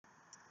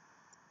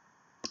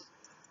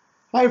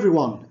Hi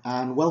everyone,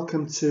 and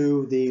welcome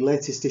to the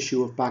latest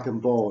issue of Bag and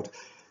Board.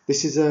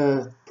 This is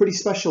a pretty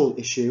special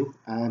issue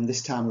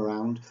this time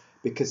around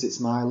because it's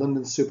my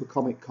London Super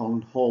Comic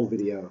Con haul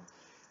video.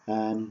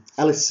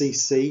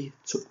 LSCC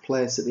took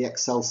place at the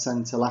Excel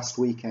Centre last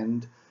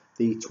weekend,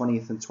 the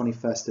 20th and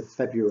 21st of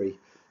February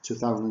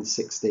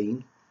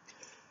 2016.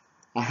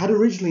 I had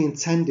originally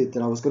intended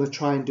that I was going to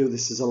try and do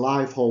this as a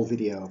live haul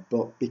video,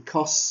 but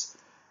because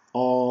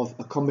of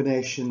a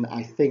combination,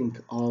 I think,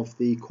 of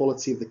the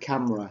quality of the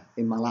camera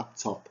in my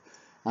laptop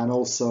and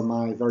also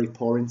my very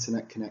poor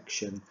internet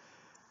connection,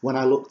 when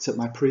I looked at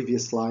my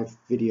previous live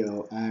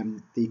video,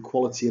 the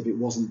quality of it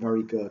wasn't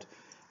very good,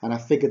 and I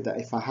figured that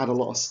if I had a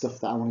lot of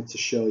stuff that I wanted to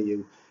show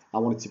you, I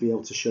wanted to be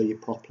able to show you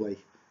properly.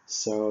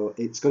 So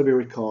it's going to be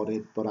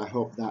recorded, but I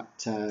hope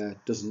that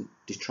doesn't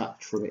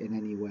detract from it in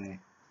any way.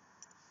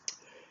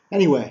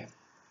 Anyway,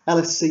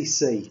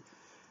 LSCC.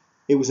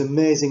 It was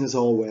amazing as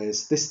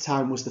always. This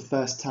time was the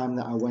first time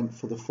that I went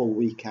for the full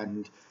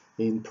weekend.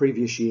 In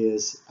previous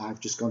years, I've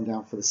just gone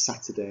down for the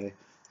Saturday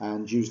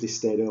and usually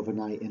stayed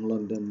overnight in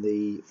London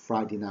the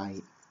Friday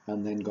night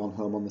and then gone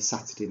home on the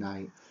Saturday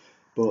night.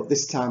 But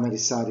this time I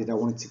decided I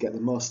wanted to get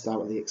the most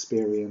out of the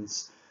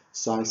experience,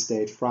 so I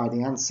stayed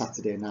Friday and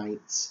Saturday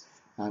nights,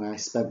 and I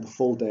spent the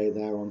full day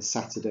there on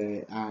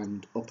Saturday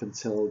and up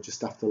until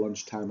just after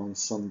lunchtime on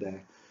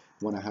Sunday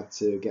when I had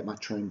to get my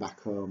train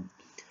back home.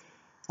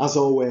 As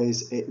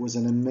always, it was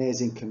an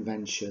amazing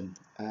convention.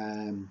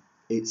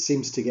 It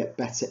seems to get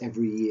better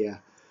every year.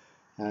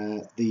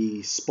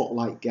 The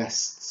spotlight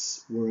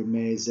guests were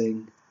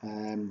amazing.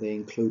 They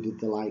included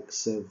the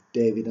likes of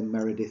David and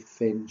Meredith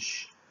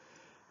Finch,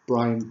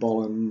 Brian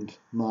Bolland,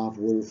 Marv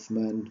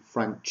Wolfman,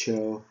 Frank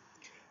Cho,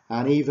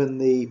 and even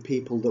the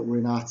people that were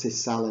in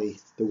Artist Alley.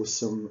 There were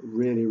some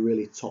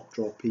really top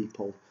draw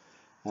people.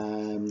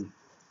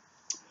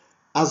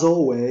 As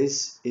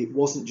always, it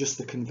wasn't just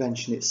the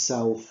convention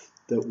itself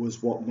that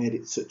was what made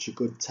it such a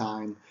good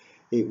time.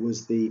 It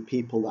was the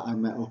people that I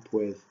met up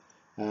with.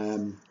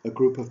 A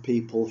group of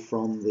people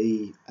from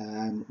the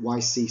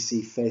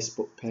YCC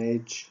Facebook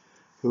page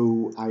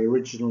who I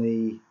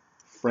originally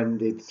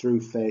friended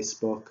through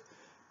Facebook,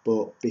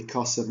 but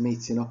because of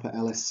meeting up at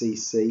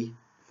LSCC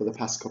for the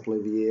past couple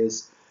of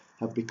years,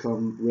 have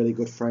become really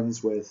good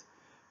friends with.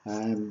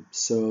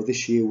 So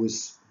this year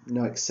was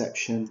no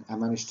exception. I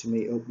managed to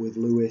meet up with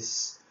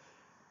Lewis,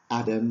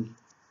 Adam,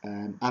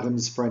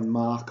 Adam's friend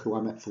Mark, who I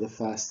met for the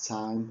first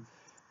time,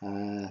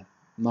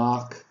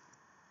 Mark,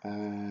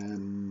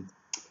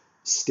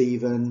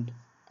 Stephen,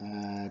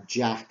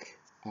 Jack,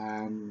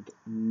 and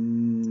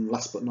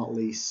last but not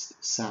least,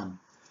 Sam.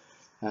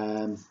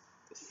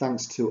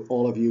 Thanks to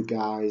all of you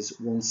guys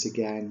once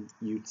again.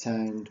 You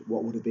turned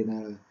what would have been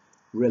a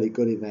really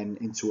good event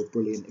into a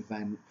brilliant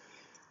event.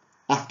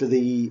 After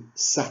the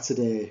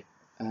Saturday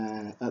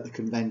at the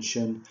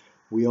convention,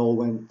 we all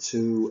went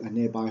to a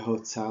nearby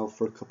hotel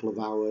for a couple of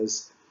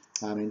hours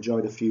and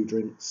enjoyed a few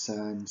drinks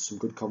and some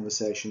good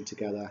conversation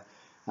together,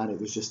 and it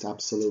was just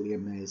absolutely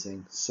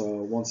amazing. So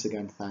once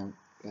again,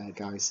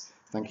 guys,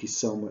 thank you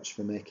so much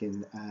for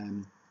making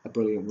a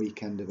brilliant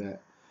weekend of it.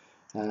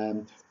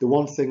 The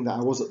one thing that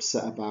I was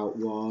upset about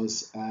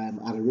was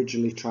I'd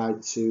originally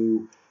tried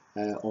to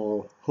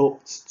or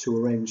hoped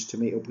to arrange to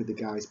meet up with the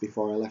guys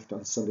before I left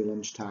on Sunday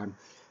lunchtime,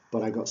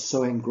 but I got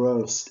so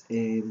engrossed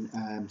in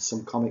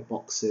some comic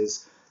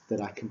boxes that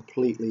I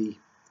completely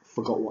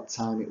forgot what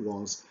time it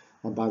was,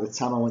 and by the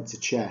time I went to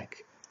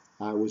check,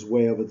 I was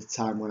way over the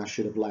time when I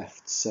should have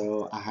left,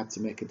 so I had to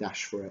make a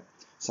dash for it.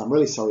 So I'm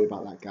really sorry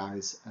about that,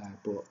 guys,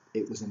 but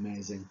it was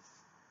amazing.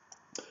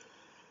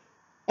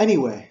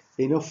 Anyway,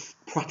 enough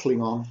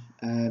prattling on.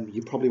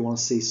 You probably want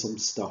to see some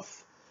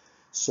stuff.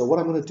 So what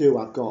I'm going to do,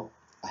 I've got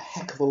a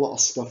heck of a lot of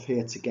stuff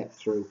here to get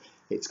through.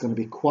 It's going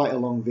to be quite a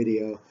long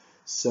video.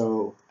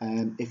 So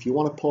if you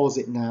want to pause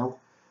it now,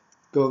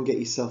 go and get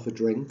yourself a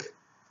drink.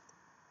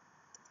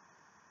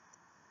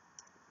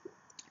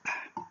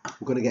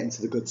 We're going to get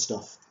into the good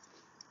stuff.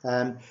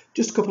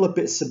 Just a couple of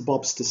bits and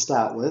bobs to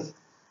start with.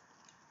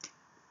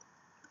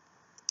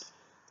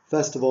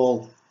 First of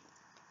all,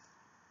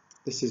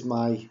 this is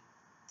my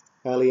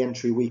early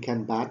entry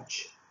weekend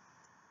badge.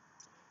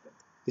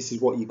 This is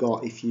what you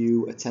got if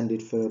you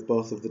attended for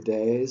both of the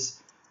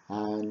days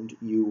and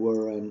you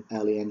were an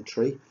early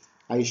entry.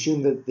 I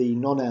assume that the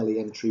non-early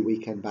entry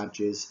weekend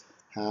badges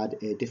had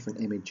a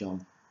different image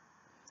on.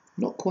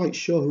 Not quite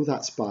sure who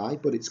that's by,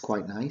 but it's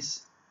quite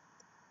nice.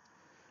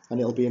 And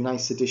it'll be a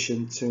nice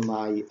addition to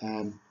my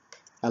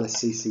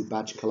LSCC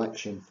badge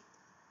collection.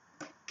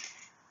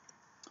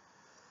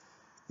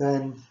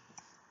 Then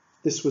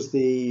this was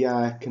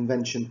the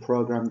convention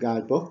program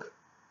guidebook.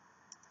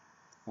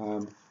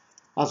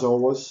 As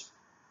always,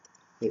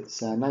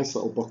 it's a nice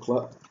little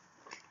booklet.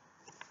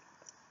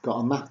 Got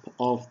a map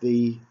of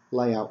the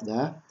layout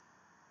there.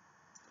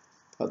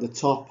 At the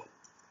top,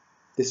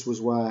 this was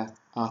where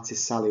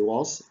Artist Alley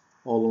was,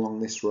 all along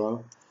this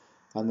row,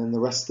 and then the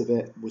rest of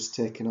it was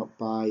taken up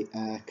by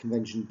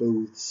convention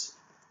booths.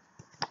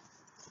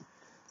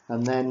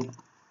 And then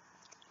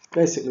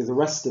basically the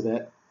rest of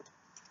it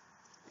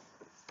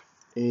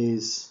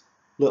is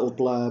little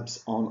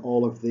blurbs on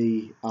all of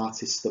the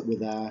artists that were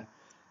there,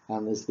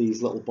 and there's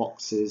these little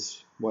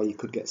boxes where you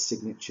could get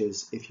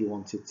signatures if you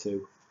wanted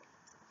to.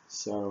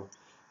 So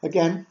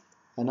again,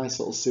 a nice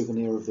little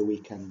souvenir of the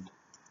weekend.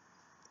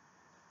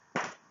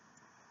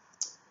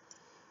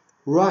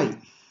 Right,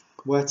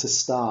 where to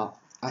start?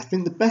 I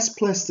think the best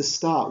place to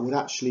start would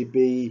actually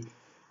be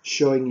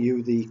showing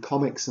you the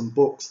comics and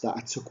books that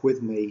I took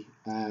with me,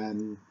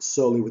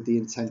 solely with the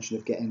intention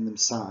of getting them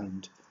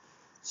signed.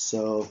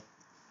 So,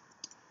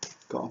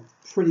 got a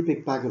pretty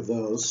big bag of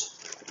those.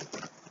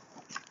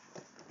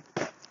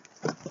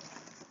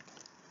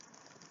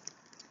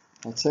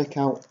 I'll take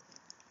out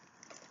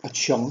a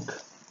chunk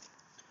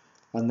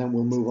and then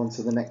we'll move on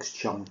to the next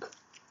chunk.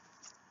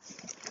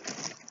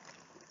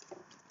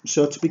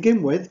 So to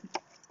begin with,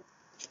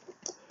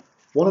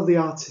 one of the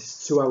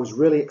artists who I was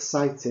really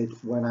excited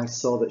when I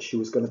saw that she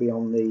was going to be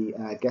on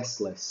the guest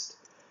list,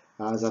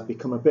 as I've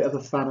become a bit of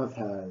a fan of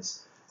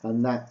hers,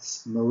 and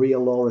that's Maria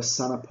Laura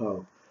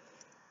Sanapo.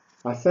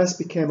 I first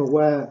became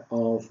aware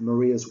of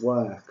Maria's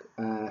work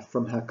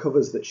from her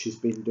covers that she's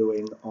been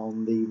doing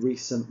on the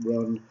recent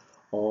run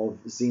of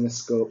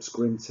Zenescope's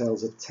Grim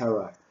Tales of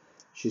Terror.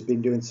 She's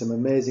been doing some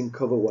amazing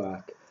cover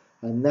work,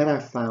 and then I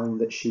found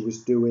that she was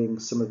doing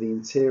some of the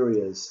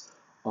interiors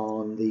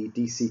on the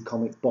DC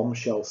Comic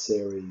Bombshell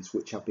series,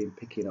 which I've been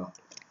picking up.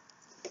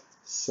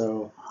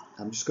 So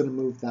I'm just going to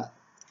move that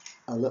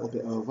a little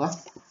bit over.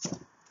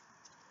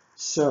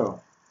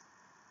 So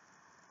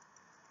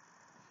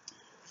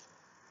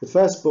the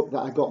first book that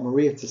I got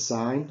Maria to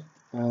sign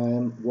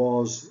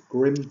was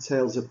Grim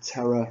Tales of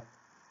Terror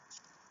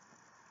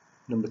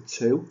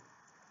 #2.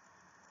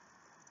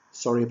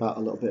 Sorry about a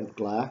little bit of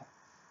glare.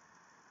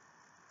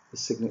 The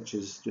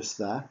signature's just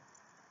there.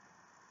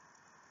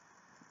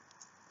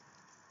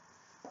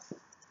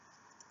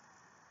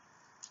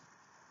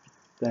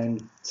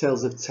 Then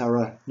Tales of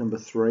Terror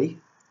 #3.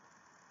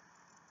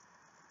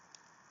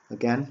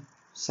 Again,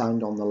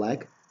 signed on the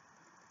leg.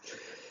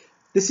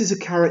 This is a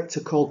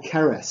character called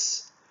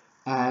Keris,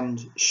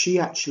 and she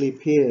actually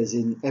appears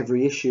in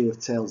every issue of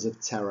Tales of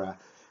Terror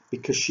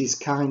because she's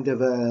kind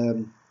of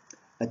a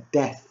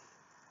death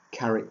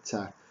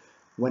character.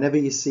 Whenever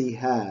you see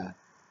her,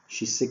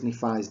 she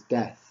signifies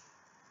death.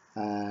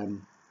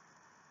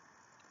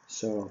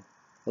 So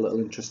a little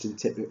interesting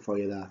tidbit for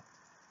you there.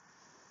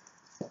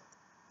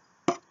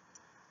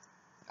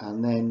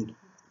 And then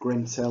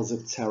Grim Tales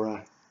of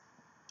Terror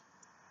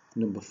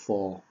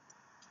 #4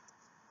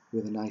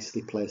 with a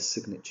nicely placed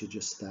signature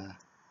just there.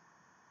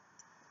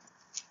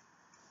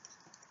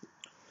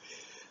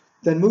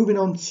 Then moving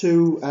on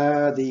to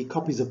the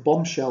copies of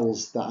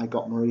Bombshells that I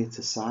got Maria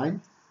to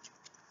sign.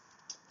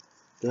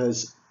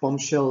 There's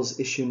Bombshells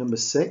issue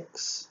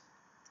 #6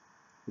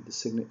 with the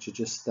signature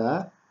just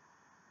there.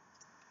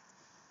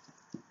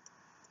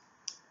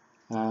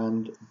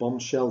 And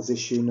Bombshells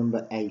issue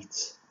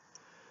 #8,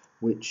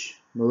 which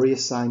Maria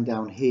signed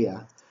down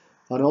here.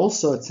 And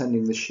also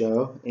attending the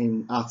show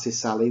in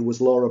Artist Alley was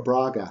Laura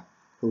Braga,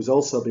 who's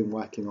also been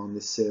working on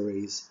this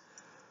series.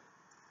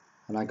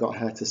 And I got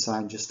her to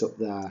sign just up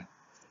there.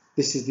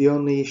 This is the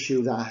only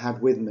issue that I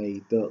had with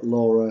me that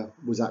Laura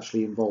was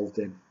actually involved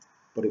in,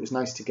 but it was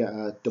nice to get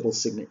a double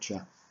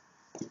signature.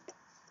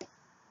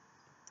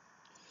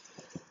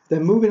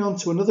 Then moving on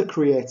to another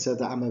creator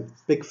that I'm a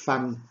big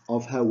fan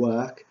of her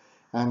work,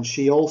 and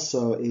she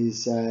also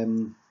is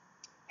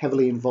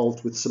heavily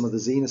involved with some of the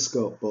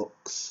Zenescope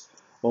books,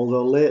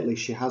 although lately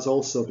she has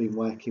also been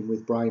working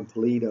with Brian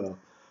Pulido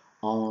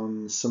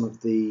on some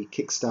of the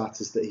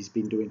Kickstarters that he's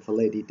been doing for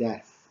Lady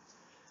Death.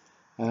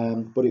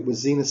 But it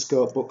was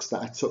Zenescope books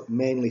that I took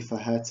mainly for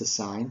her to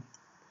sign.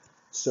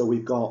 So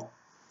we've got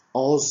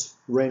Oz,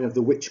 Reign of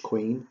the Witch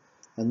Queen,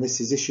 and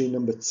this is issue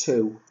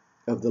 #2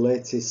 of the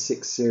latest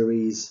 6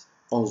 series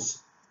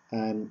Oz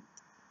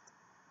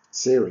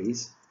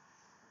series.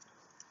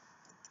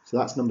 So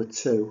that's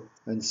 #2,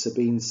 and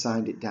Sabine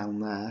signed it down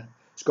there.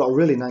 It's got a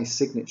really nice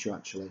signature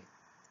actually.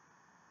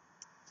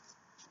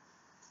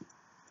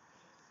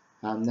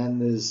 And then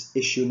there's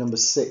issue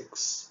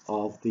 #6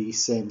 of the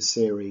same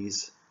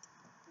series,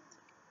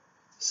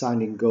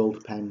 signed in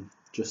gold pen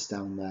just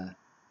down there.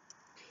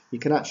 You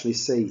can actually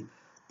see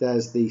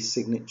there's the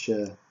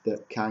signature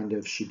that kind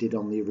of she did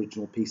on the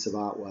original piece of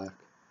artwork,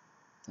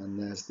 and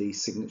there's the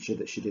signature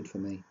that she did for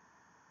me.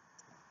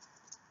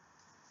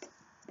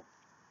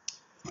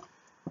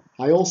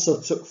 I also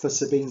took for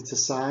Sabine to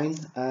sign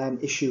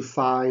issue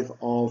 5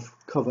 of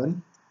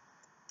Coven,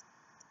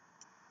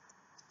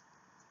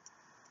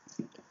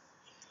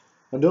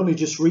 and only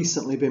just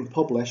recently been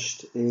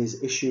published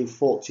is issue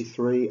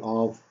 43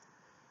 of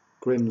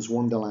Grimm's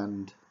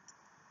Wonderland,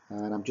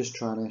 and I'm just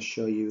trying to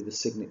show you the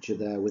signature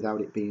there without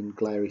it being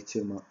glary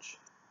too much.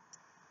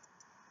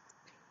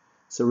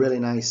 It's a really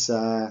nice,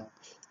 I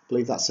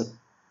believe that's a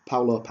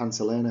Paolo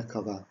Pantalena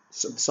cover.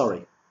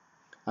 Sorry,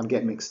 I'm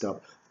getting mixed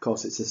up. Of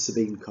course, it's a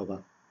Sabine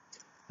cover.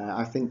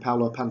 I think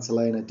Paolo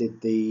Pantalena did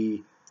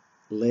the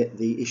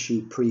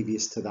issue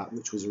previous to that,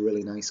 which was a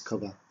really nice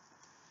cover.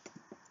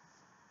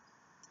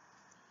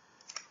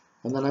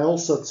 And then I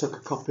also took a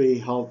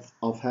copy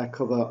of her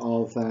cover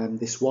of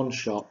this one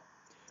shot,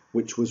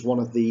 which was one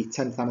of the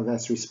 10th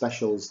anniversary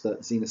specials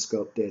that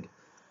Zenescope did.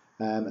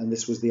 And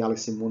this was the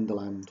Alice in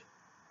Wonderland,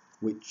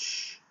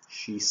 which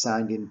she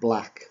signed in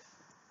black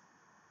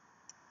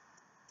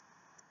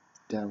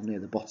down near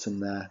the bottom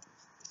there.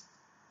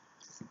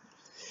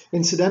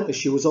 Incidentally,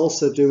 she was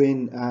also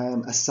doing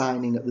a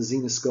signing at the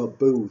Zenescope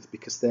booth,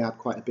 because they had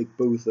quite a big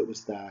booth that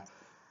was there.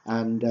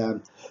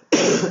 And,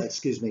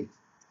 excuse me,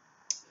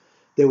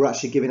 they were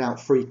actually giving out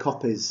free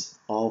copies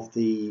of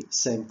the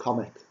same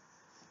comic.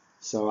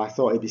 So I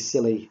thought it'd be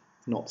silly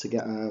not to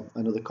get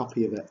another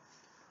copy of it.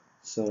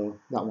 So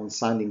that one's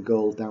signed in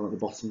gold down at the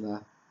bottom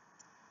there.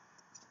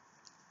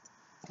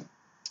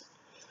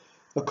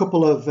 A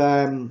couple of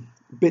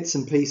bits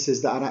and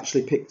pieces that I'd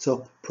actually picked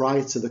up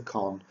prior to the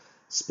con,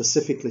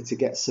 specifically to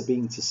get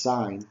Sabine to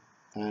sign.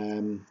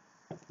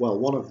 Well,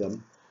 one of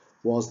them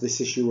was this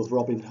issue of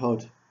Robin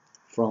Hood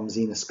from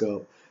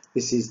Zenescope.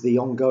 This is the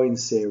ongoing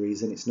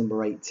series and it's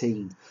number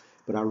 18,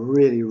 but I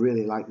really,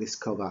 really like this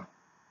cover.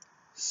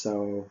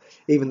 So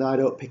even though I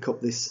don't pick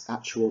up this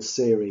actual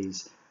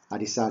series, I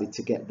decided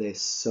to get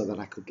this so that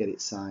I could get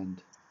it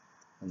signed.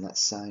 And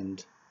that's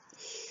signed,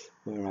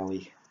 where are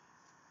we?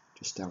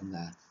 Just down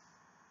there.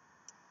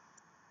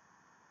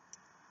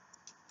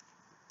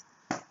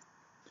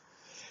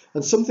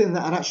 And something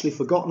that I'd actually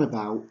forgotten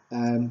about,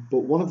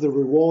 but one of the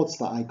rewards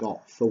that I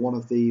got for one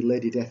of the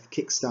Lady Death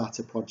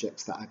Kickstarter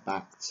projects that I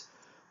backed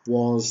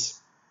was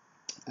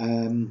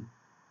an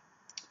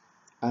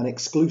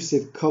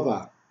exclusive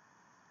cover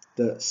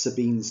that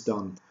Sabine's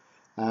done.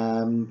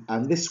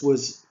 And this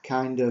was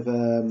kind of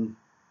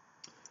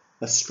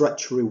a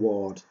stretch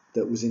reward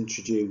that was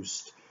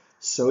introduced.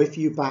 So if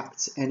you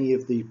backed any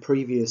of the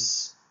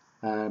previous...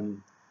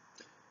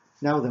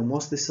 now then,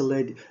 was this a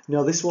Lady...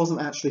 No, this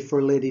wasn't actually for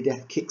a Lady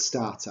Death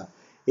Kickstarter.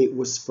 It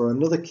was for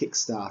another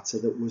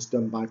Kickstarter that was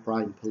done by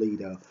Brian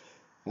Pulido.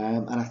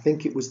 And I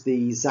think it was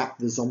the Zack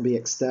the Zombie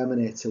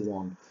Exterminator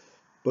one.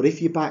 But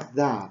if you backed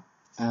that,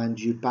 and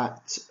you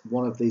backed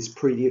one of these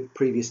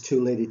previous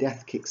two Lady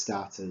Death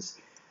Kickstarters,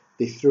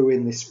 they threw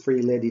in this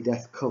free Lady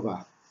Death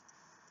cover.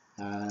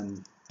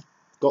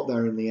 Got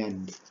there in the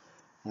end.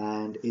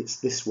 And it's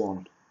this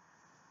one,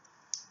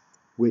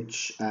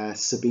 which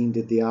Sabine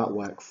did the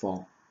artwork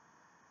for.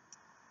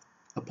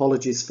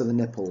 Apologies for the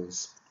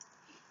nipples.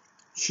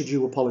 Should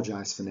you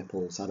apologise for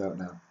nipples? I don't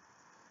know.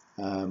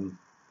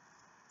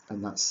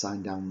 And that's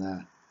signed down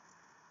there.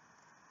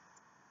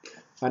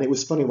 And it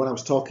was funny, when I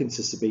was talking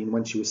to Sabine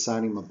when she was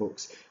signing my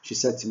books, she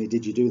said to me,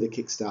 "Did you do the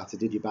Kickstarter?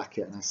 Did you back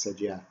it?" And I said,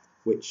 "Yeah,"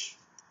 which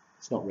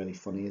it's not really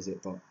funny, is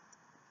it? But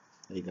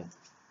there you go.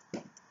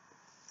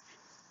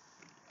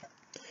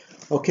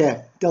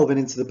 Okay, delving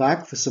into the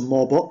bag for some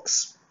more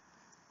books.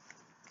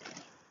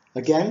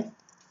 Again,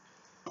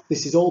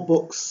 this is all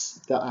books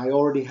that I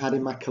already had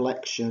in my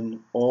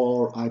collection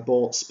or I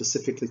bought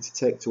specifically to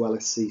take to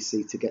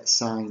LSCC to get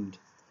signed.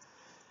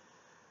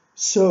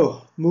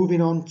 So, moving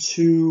on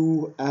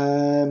to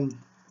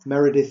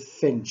Meredith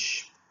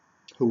Finch,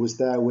 who was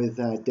there with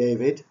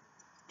David.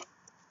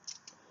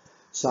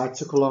 So I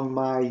took along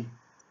my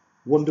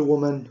Wonder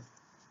Woman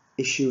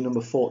issue number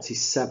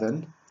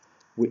 47,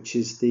 which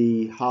is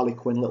the Harley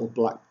Quinn Little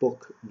Black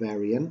Book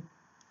variant.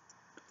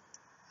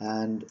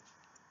 And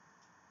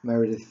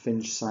Meredith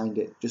Finch signed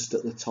it just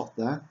at the top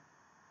there.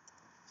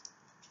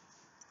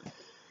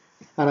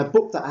 And a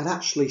book that I'd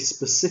actually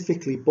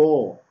specifically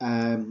bought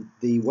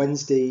the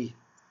Wednesday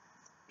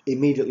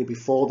immediately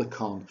before the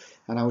con,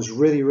 and I was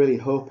really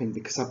hoping,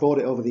 because I bought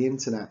it over the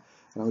internet,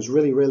 and I was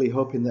really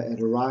hoping that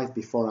it arrived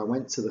before I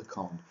went to the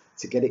con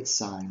to get it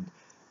signed,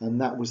 and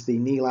that was the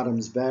Neil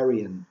Adams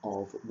variant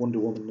of Wonder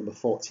Woman number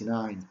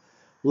 49.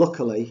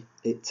 Luckily,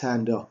 it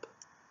turned up.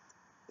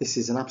 This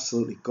is an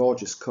absolutely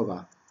gorgeous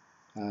cover,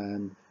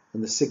 and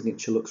the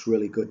signature looks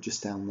really good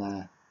just down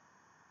there.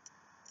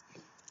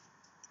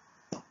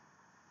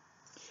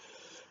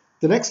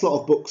 The next lot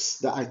of books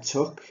that I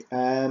took,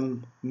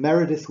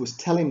 Meredith was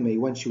telling me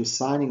when she was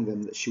signing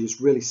them that she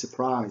was really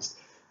surprised,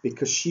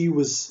 because she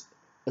was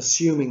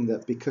assuming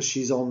that because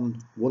she's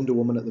on Wonder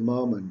Woman at the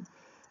moment,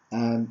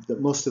 that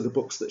most of the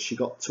books that she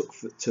got took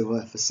to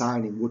her for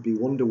signing would be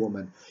Wonder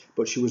Woman.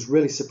 But she was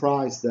really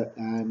surprised that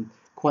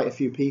quite a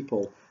few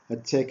people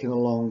had taken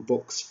along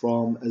books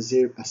from a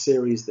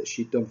series that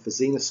she'd done for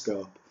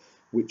Zenescope,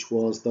 which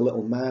was The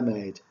Little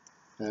Mermaid.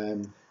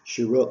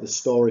 She wrote the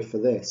story for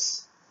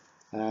this.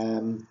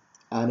 And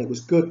it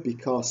was good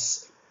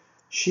because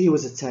she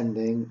was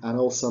attending, and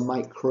also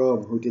Mike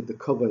Crome, who did the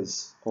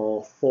covers,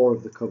 or 4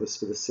 of the covers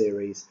for the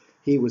series,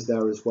 he was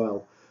there as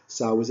well.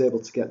 So I was able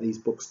to get these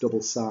books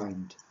double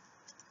signed.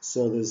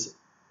 So there's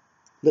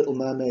Little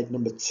Mermaid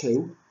number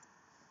 2,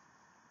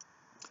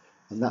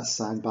 and that's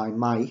signed by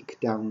Mike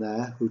down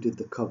there, who did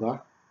the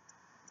cover.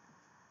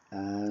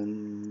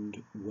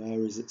 And where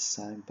is it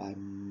signed by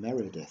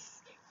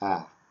Meredith?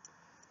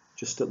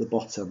 Just at the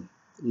bottom.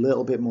 A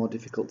little bit more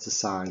difficult to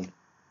sign,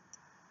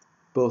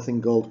 both in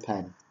gold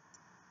pen.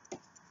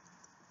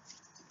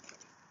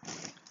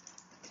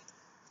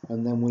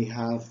 And then we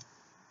have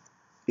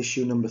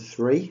issue number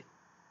 3.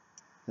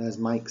 There's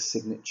Mike's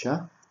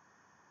signature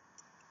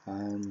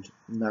and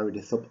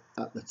Meredith up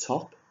at the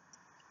top.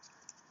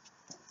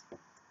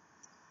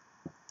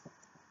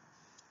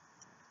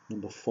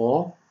 Number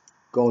 4,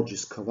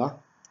 gorgeous cover.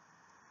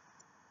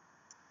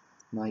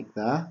 Mike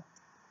there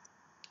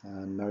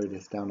and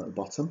Meredith down at the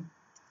bottom.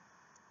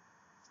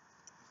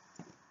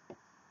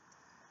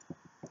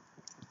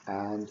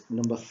 And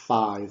number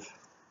 5,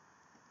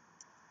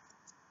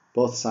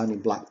 both signed in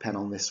black pen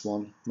on this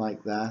one.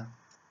 Mike there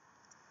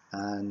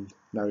and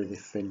Meredith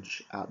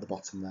Finch at the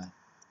bottom there.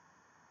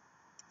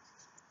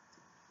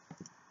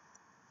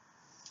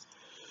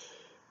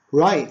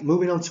 Right,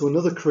 moving on to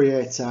another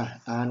creator,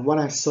 and when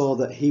I saw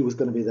that he was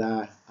going to be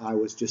there, I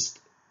was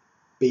just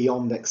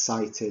beyond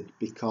excited,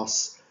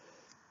 because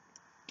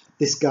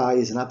this guy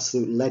is an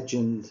absolute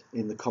legend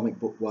in the comic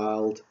book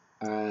world,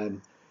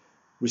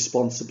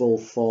 responsible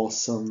for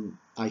some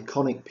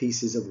iconic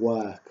pieces of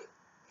work.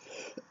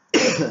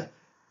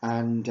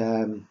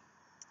 And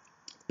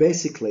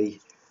basically,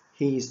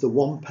 he's the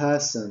one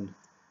person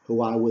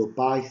who I will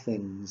buy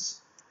things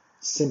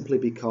simply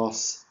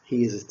because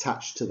he is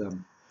attached to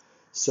them.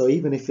 So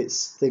even if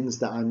it's things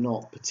that I'm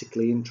not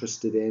particularly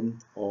interested in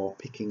or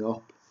picking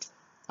up,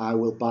 I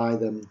will buy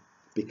them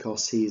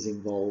because he's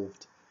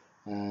involved.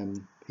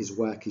 His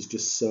work is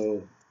just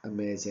so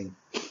amazing.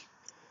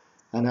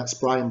 And that's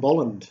Brian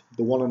Bolland,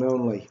 the one and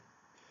only.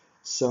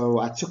 So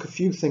I took a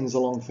few things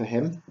along for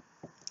him.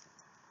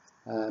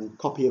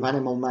 Copy of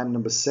Animal Man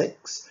number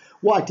 6.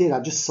 What I did,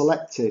 I just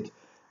selected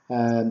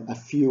a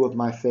few of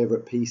my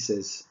favourite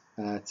pieces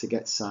to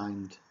get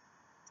signed.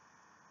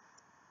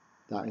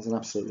 That is an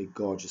absolutely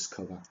gorgeous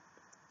cover,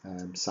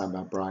 signed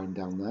by Brian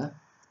down there.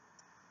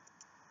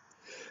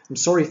 I'm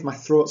sorry if my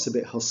throat's a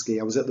bit husky.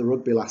 I was at the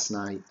rugby last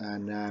night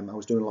and I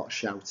was doing a lot of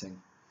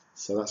shouting,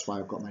 so that's why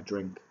I've got my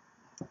drink.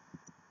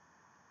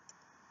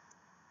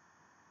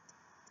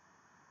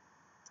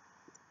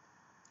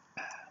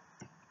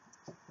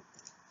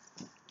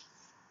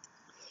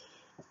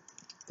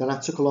 Then I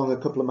took along a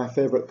couple of my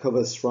favourite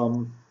covers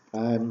from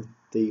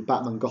the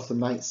Batman Gotham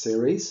Knights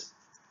series,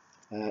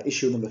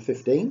 issue number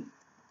 15.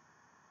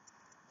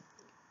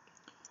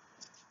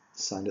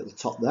 Signed at the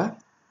top there.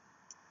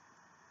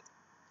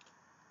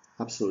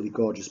 Absolutely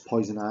gorgeous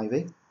Poison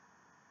Ivy.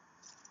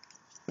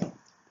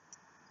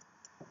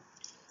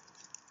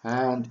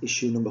 And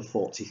issue number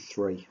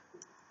 43.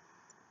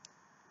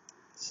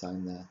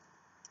 Signed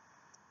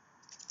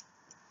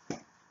there.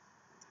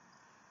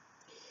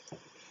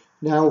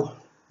 Now,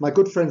 my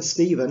good friend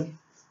Stephen,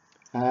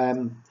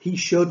 he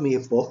showed me a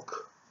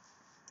book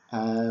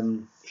a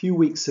few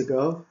weeks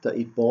ago that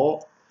he'd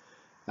bought,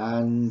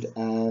 and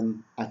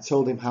I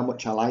told him how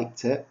much I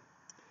liked it,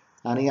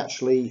 and he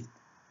actually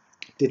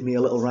did me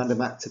a little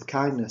random act of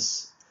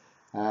kindness,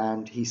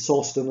 and he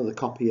sourced another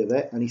copy of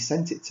it and he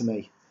sent it to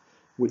me,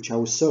 which I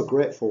was so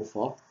grateful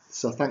for.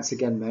 So thanks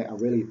again, mate, I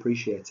really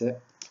appreciate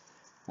it.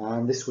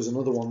 And this was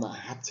another one that I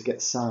had to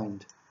get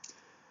signed,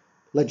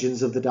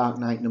 Legends of the Dark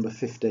Knight number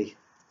 50,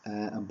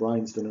 and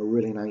Brian's done a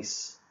really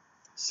nice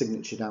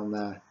signature down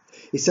there.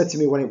 He said to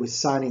me when it was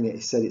signing it,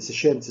 he said, "It's a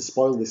shame to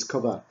spoil this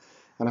cover."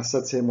 And I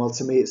said to him, well,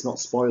 to me it's not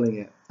spoiling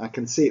it. I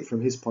can see it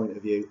from his point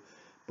of view,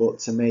 but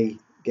to me,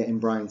 getting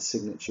Brian's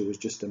signature was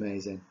just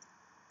amazing.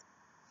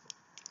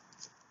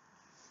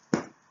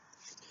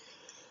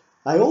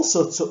 I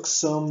also took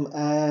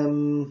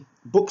some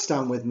books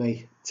down with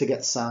me to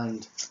get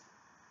signed,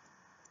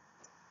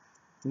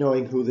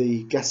 knowing who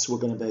the guests were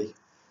going to be.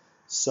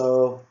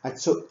 So I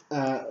took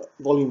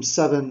volume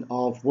 7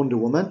 of Wonder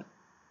Woman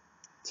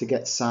to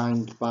get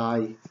signed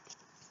by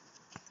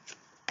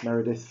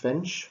Meredith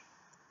Finch,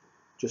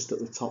 just at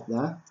the top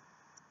there.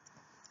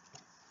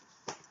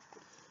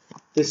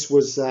 This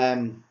was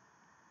the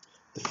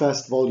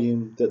first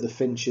volume that the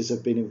Finches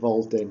have been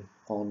involved in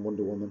on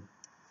Wonder Woman,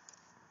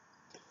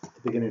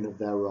 the beginning of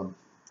their run.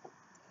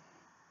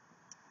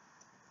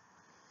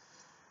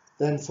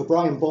 Then for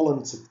Brian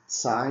Bolland to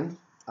sign,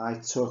 I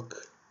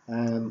took,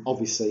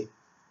 obviously,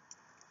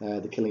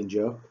 The Killing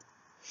Joke.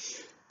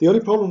 The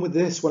only problem with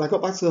this, when I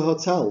got back to the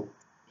hotel,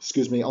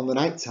 on the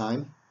night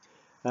time,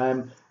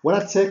 when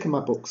I'd taken my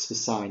books for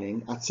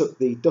signing, I took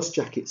the dust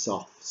jackets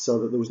off so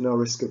that there was no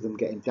risk of them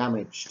getting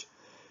damaged.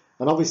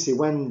 And obviously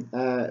when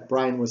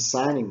Brian was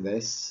signing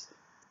this,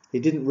 he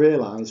didn't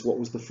realise what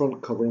was the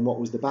front cover and what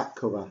was the back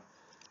cover.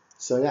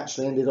 So he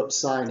actually ended up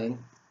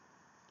signing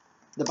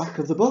the back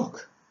of the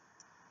book.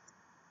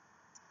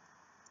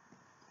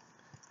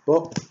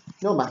 But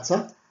no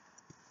matter.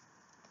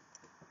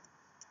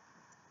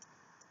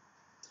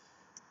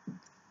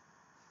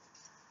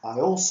 I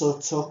also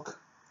took,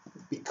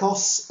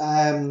 because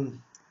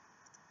Kevin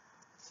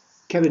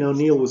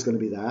O'Neill was going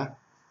to be there,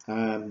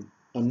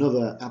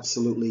 another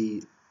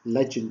absolutely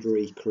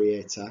legendary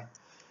creator,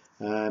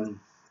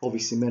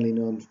 obviously mainly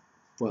known,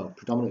 well,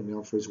 predominantly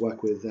known for his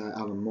work with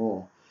Alan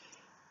Moore.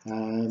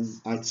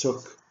 I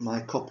took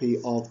my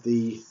copy of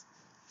the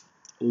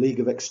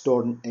League of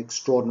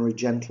Extraordinary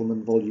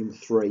Gentlemen Volume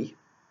 3.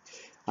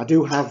 I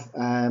do have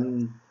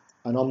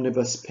an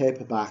omnibus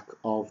paperback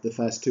of the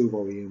first 2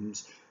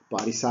 volumes,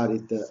 but I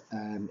decided that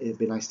it'd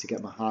be nice to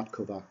get my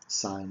hardcover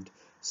signed,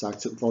 so I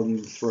took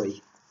volume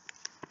 3,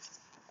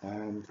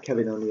 and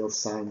Kevin O'Neill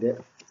signed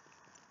it,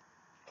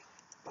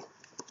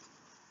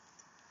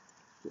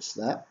 just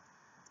there.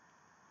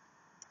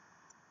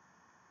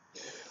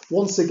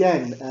 Once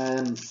again,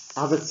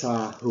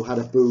 Avatar, who had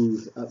a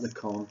booth at the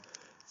con,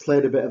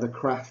 played a bit of a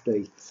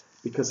crafty,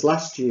 because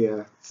last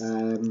year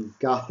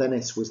Garth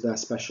Ennis was their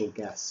special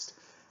guest,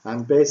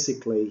 and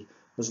basically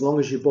as long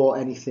as you bought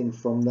anything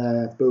from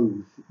their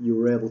booth you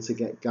were able to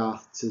get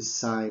Garth to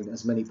sign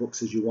as many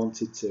books as you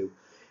wanted to. It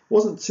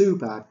wasn't too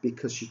bad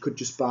because you could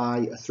just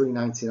buy a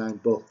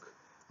 $3.99 book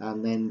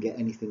and then get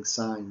anything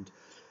signed,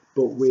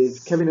 but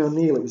with Kevin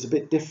O'Neill it was a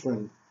bit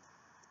different,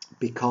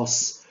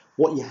 because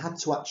what you had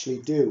to actually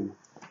do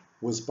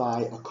was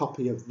buy a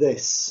copy of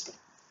this,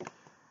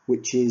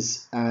 which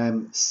is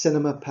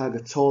Cinema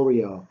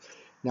Purgatorio.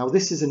 Now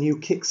this is a new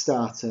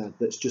Kickstarter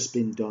that's just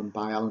been done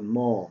by Alan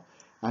Moore,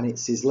 and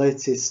it's his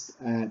latest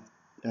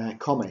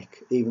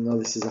comic, even though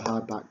this is a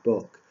hardback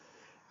book.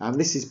 And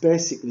this is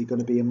basically going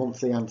to be a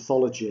monthly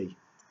anthology.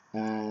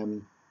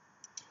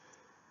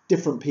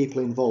 Different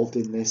people involved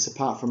in this,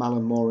 apart from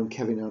Alan Moore and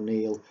Kevin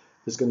O'Neill.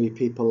 There's going to be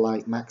people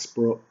like Max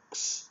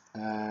Brooks,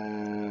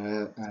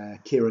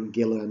 Kieran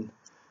Gillen,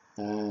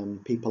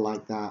 people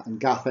like that, and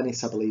Garth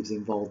Ennis I believe is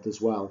involved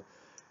as well.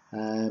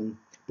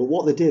 But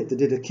what they did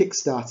a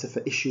Kickstarter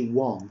for issue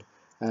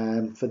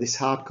 1 for this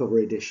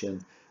hardcover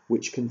edition,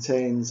 which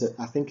contains,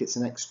 I think it's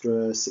an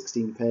extra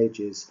 16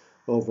 pages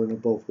over and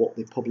above what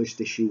the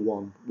published issue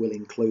 1 will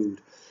include.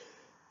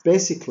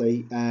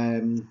 Basically,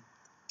 the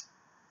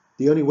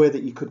only way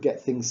that you could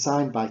get things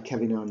signed by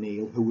Kevin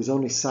O'Neill, who was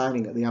only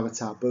signing at the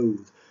Avatar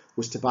booth,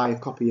 was to buy a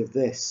copy of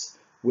this,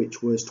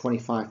 which was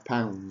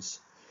 £25.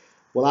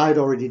 Well, I'd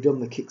already done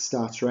the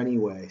Kickstarter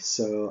anyway,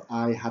 so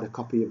I had a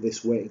copy of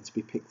this waiting to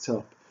be picked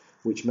up,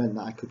 which meant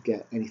that I could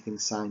get anything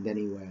signed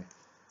anyway.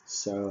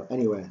 So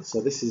anyway, so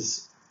this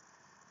is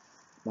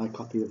my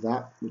copy of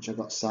that, which I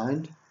got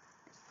signed.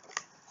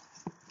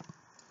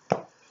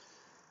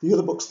 The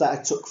other books that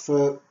I took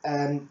for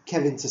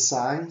Kevin to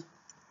sign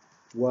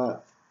were,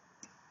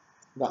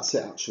 that's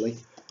it actually,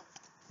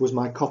 was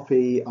my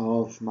copy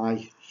of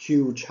my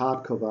huge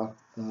hardcover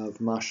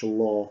of Martial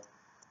Law.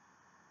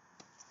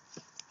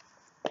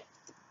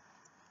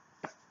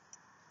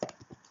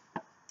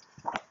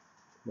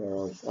 Where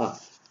are we?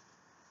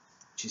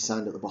 She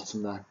signed at the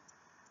bottom there.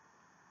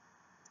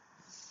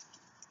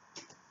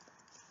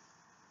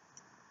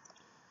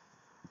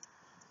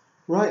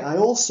 Right, I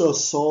also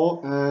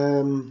saw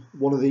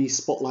one of the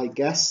spotlight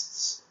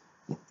guests,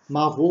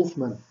 Marv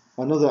Wolfman,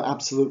 another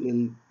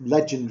absolutely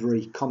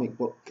legendary comic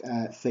book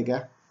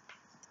figure.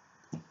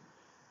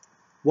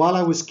 While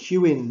I was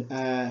queuing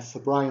for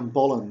Brian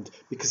Bolland,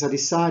 because I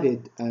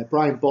decided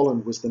Brian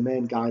Bolland was the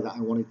main guy that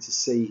I wanted to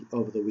see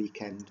over the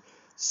weekend,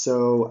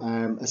 so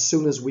as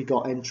soon as we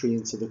got entry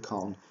into the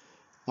con,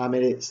 I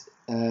made it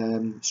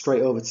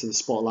straight over to the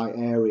spotlight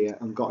area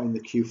and got in the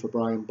queue for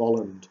Brian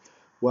Bolland.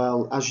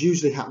 Well, as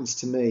usually happens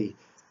to me,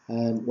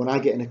 when I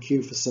get in a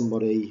queue for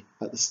somebody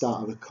at the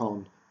start of a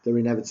con, they're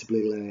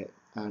inevitably late,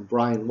 and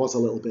Brian was a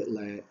little bit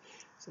late,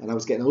 and I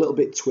was getting a little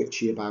bit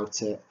twitchy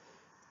about it.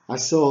 I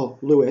saw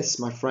Lewis,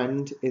 my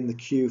friend, in the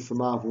queue for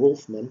Marv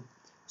Wolfman,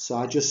 so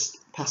I just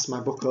passed my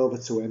book over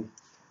to him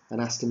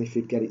and asked him if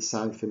he'd get it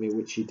signed for me,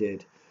 which he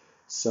did.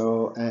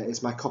 So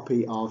it's my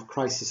copy of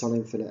Crisis on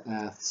Infinite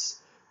Earths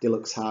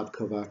deluxe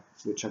hardcover,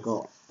 which I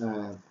got,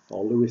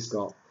 or Lewis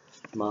got,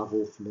 Marv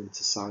Wolfman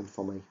to sign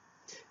for me.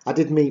 I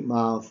did meet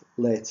Marv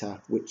later,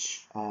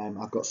 which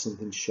I've got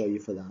something to show you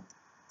for that.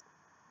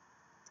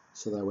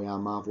 So there we are,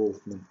 Marv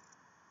Wolfman.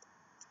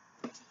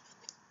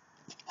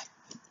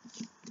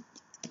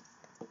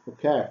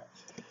 Okay.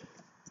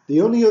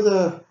 The only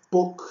other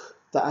book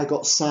that I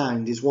got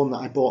signed is one that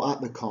I bought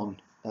at the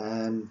con,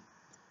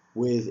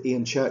 with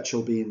Ian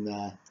Churchill being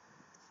there,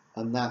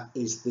 and that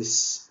is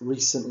this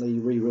recently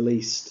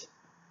re-released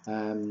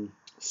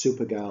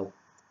Supergirl,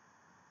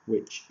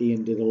 which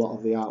Ian did a lot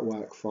of the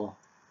artwork for.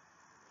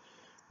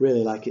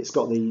 Really like it. It's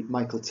got the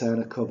Michael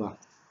Turner cover.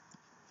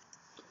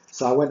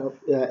 So I went up,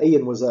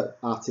 Ian was at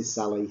Artist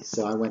Alley,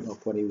 so I went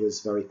up when he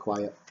was very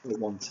quiet at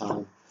one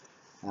time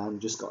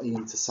and just got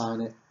Ian to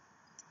sign it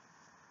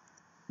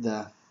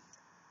there.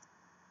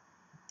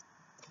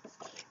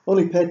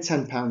 Only paid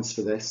 £10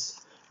 for this.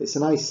 It's a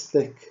nice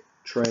thick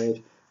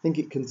trade. I think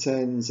it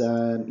contains,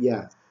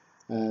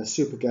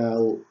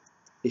 Supergirl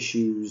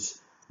issues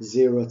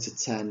 0 to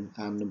 10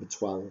 and number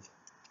 12.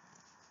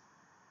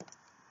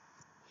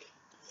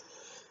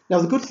 Now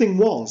the good thing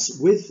was,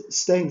 with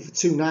staying for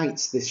 2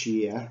 nights this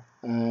year,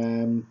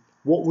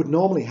 what would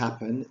normally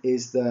happen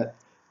is that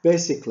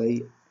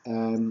basically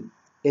in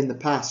the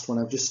past, when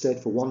I've just stayed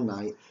for 1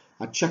 night,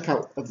 I'd check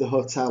out of the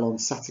hotel on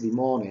Saturday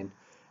morning,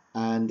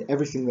 and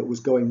everything that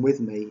was going with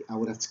me I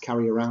would have to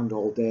carry around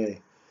all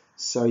day.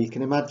 So you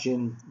can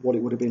imagine what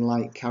it would have been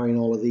like carrying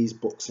all of these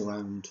books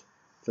around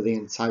for the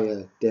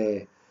entire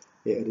day.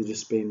 It would have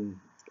just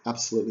been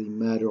absolutely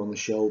murder on the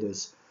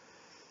shoulders.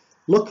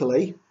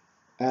 Luckily,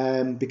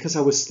 because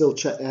I was still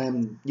checked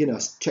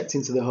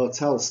into the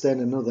hotel, staying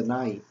another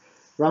night,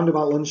 round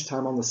about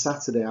lunchtime on the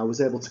Saturday, I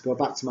was able to go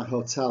back to my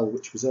hotel,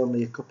 which was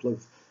only a couple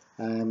of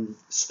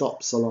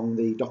stops along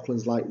the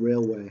Docklands Light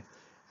Railway,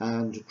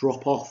 and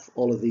drop off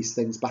all of these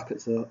things back at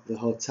the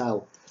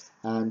hotel,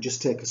 and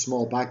just take a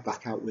small bag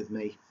back out with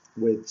me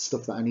with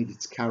stuff that I needed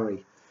to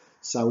carry.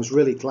 So I was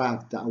really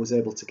glad that I was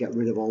able to get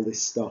rid of all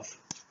this stuff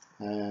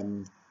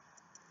and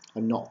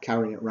not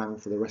carrying it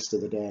around for the rest of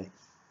the day.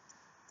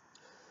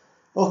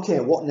 Okay,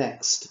 what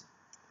next?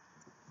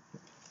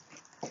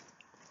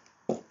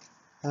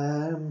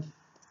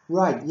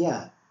 Right,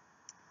 yeah.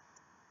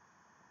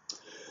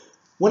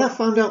 When I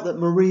found out that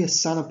Maria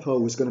Sanapo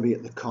was going to be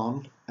at the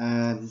con,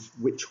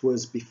 which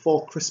was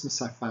before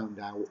Christmas I found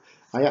out,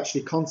 I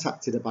actually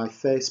contacted her by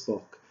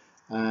Facebook,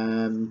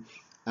 and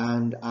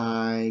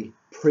I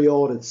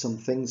pre-ordered some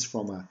things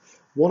from her.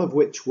 One of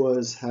which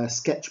was her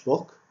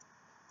sketchbook,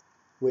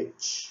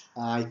 which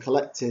I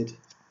collected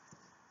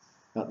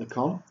at the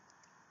con.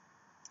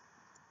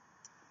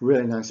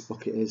 Really nice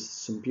book it is,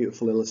 some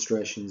beautiful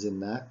illustrations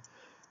in there.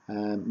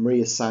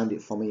 Maria signed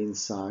it for me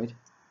inside.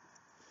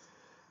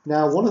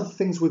 Now, one of the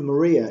things with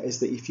Maria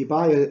is that if you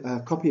buy a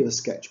copy of a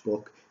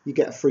sketchbook, you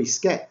get a free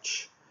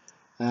sketch.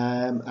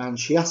 And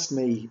she asked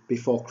me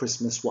before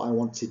Christmas what I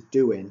wanted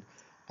doing,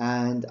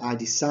 and I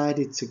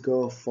decided to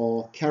go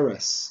for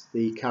Keris,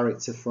 the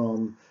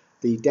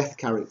death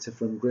character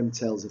from Grim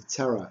Tales of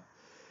Terror.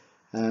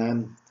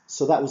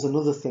 So that was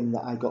another thing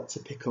that I got to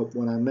pick up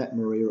when I met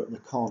Maria at the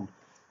con.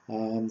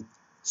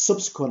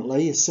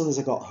 Subsequently, as soon as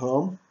I got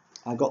home,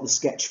 I got the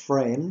sketch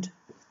framed.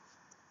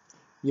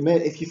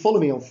 If you follow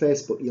me on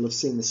Facebook, you'll have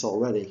seen this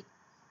already.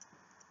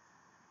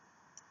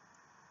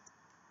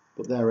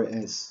 But there it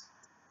is.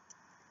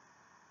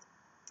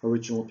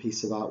 Original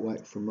piece of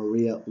artwork from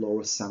Maria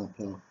Laura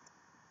Sanapo.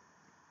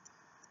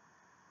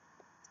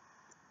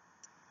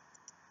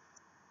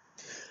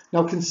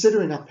 Now,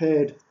 considering I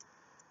paid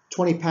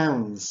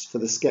 £20 for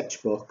the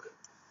sketchbook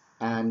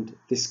and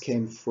this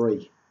came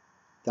free,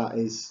 that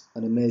is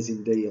an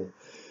amazing deal.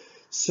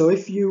 So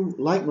if you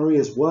like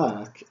Maria's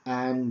work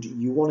and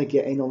you want to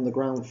get in on the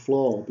ground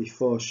floor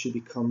before she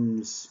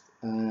becomes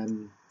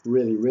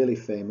really, really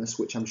famous,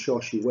 which I'm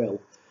sure she will,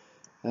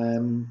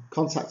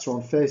 contact her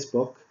on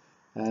Facebook.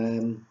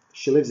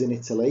 She lives in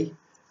Italy,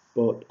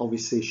 but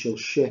obviously she'll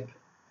ship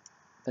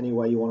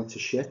anywhere you want her to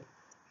ship.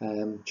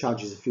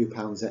 Charges a few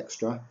pounds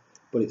extra,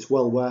 but it's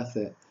well worth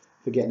it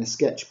for getting a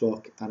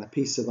sketchbook and a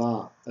piece of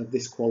art of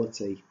this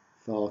quality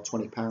for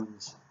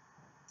 £20.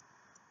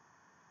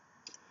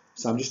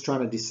 So I'm just trying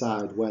to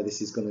decide where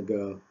this is going to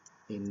go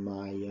in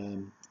my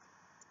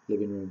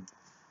living room.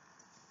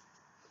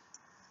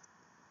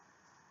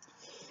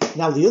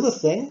 Now, the other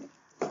thing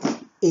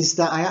is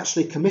that I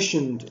actually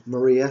commissioned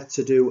Maria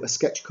to do a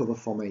sketch cover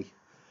for me.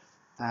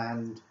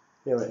 And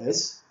here it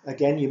is.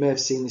 Again, you may have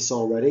seen this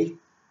already.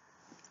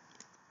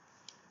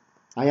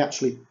 I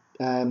actually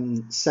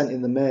sent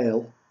in the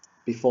mail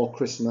before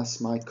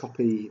Christmas my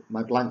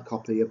blank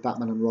copy of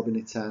Batman and Robin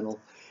Eternal,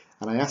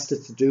 and I asked her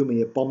to do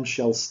me a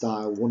bombshell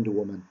style Wonder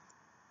Woman.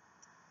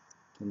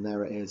 And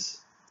there it is.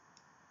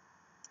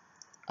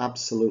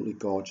 Absolutely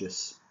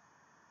gorgeous.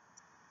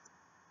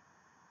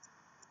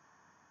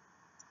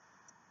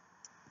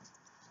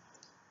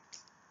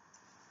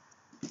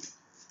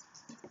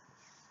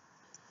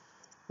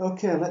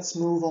 Okay, let's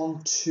move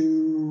on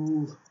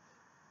to, I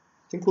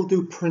think we'll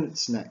do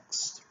prints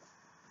next.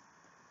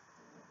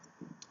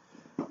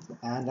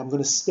 And I'm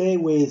going to stay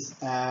with,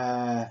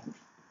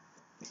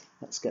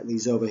 let's get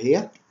these over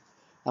here.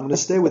 I'm going to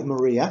stay with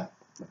Maria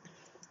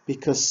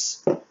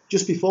because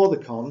just before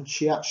the con,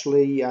 she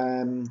actually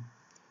on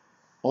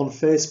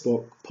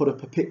Facebook put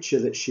up a picture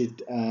that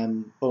she'd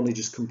only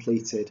just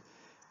completed.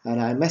 And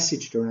I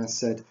messaged her and I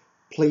said,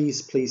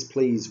 please, please,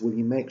 please, will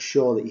you make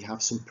sure that you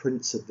have some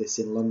prints of this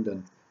in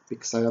London?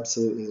 Because I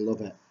absolutely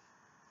love it.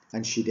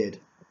 And she did.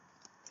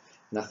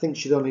 And I think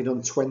she'd only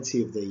done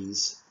 20 of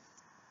these.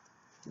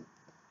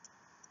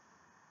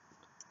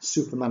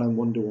 Superman and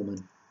Wonder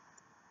Woman.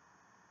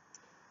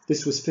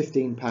 This was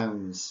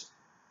 £15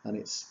 and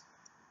it's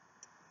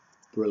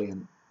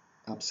brilliant,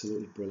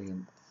 absolutely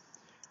brilliant.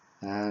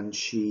 And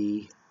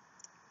she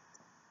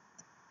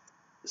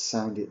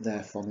signed it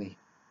there for me.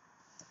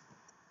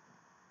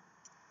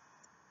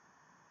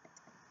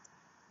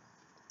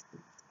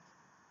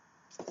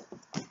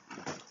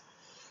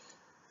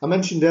 I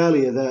mentioned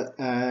earlier that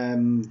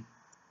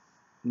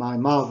my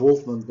Marv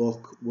Wolfman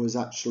book was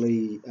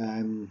actually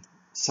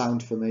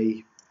signed for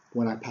me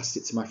when I passed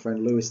it to my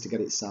friend Lewis to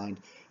get it signed.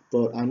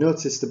 But I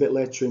noticed a bit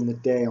later in the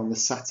day on the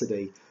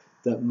Saturday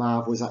that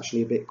Marv was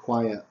actually a bit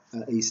quiet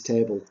at his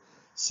table.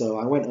 So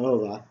I went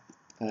over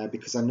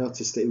because I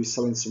noticed that he was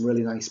selling some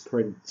really nice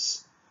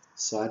prints.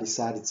 So I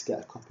decided to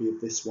get a copy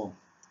of this one,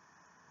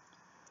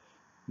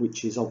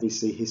 which is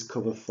obviously his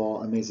cover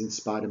for Amazing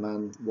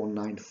Spider-Man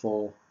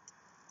 194.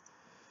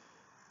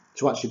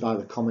 To actually buy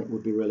the comic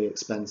would be really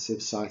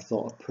expensive, so I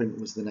thought a print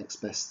was the next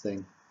best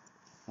thing.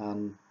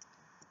 And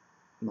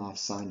Marv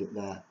signed it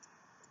there.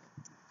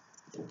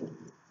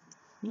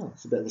 Oh,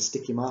 there's a bit of a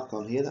sticky mark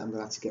on here that I'm going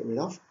to have to get rid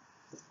of.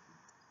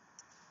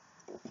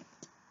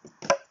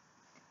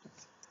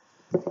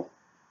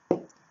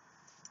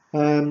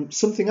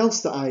 Something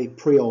else that I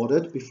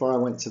pre-ordered before I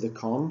went to the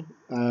con,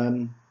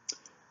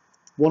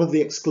 one of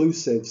the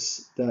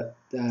exclusives that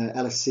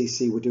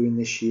LSCC were doing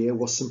this year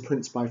was some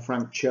prints by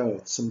Frank Cho,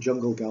 some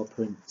Jungle Girl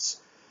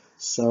prints.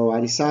 So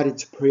I decided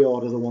to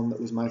pre-order the one that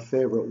was my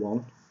favourite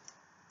one,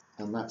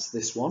 and that's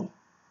this one.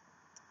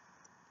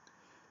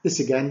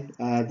 This again,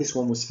 this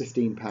one was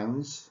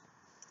 £15,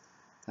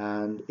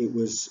 and it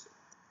was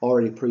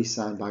already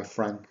pre-signed by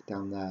Frank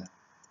down there.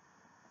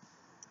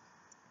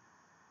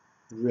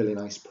 Really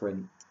nice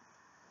print.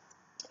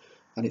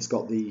 And it's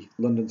got the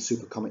London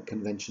Super Comic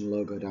Convention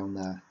logo down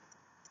there.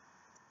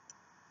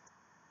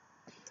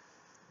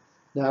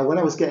 Now, when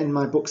I was getting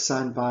my book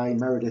signed by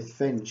Meredith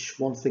Finch,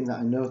 one thing that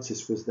I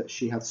noticed was that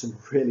she had some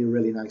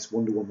really nice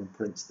Wonder Woman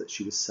prints that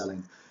she was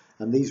selling.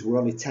 And these were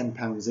only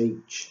 £10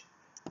 each.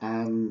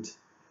 And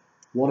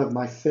one of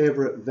my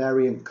favourite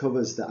variant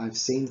covers that I've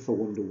seen for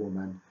Wonder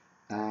Woman,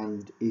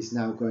 and is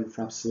now going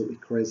for absolutely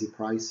crazy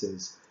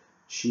prices,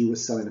 she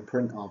was selling a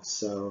print of,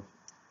 so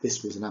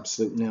this was an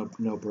absolute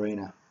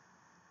no-brainer.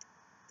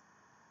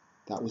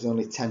 That was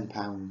only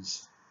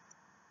 £10.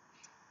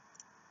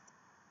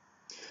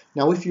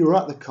 Now, if you were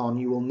at the con,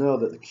 you will know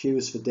that the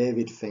queues for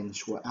David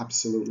Finch were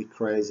absolutely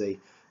crazy.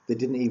 They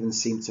didn't even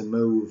seem to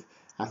move.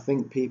 I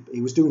think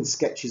he was doing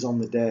sketches on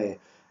the day,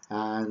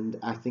 and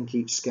I think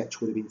each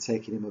sketch would have been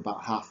taking him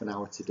about half an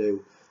hour to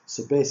do.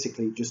 So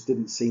basically, it just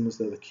didn't seem as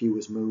though the queue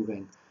was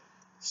moving.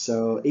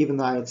 So even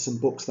though I had some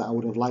books that I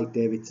would have liked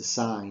David to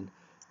sign,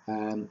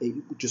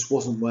 it just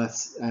wasn't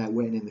worth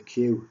waiting in the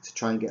queue to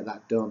try and get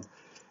that done.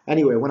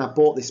 Anyway, when I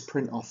bought this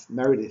print off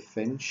Meredith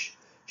Finch,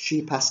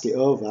 she passed it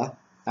over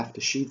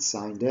after she'd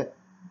signed it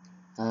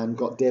and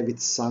got David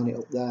to sign it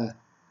up there.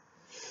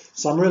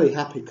 So I'm really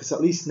happy, because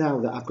at least now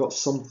that I've got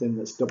something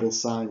that's double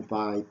signed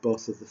by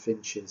both of the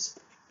Finches.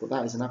 But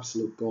that is an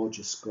absolute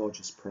gorgeous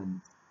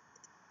print.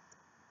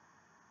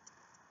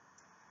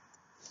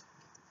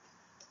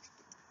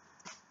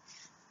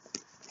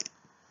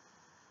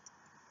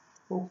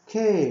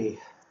 Okay,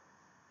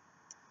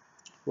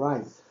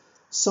 right,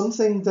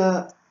 something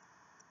that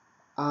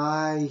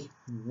I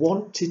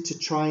wanted to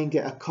try and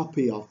get a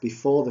copy of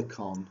before the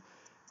con,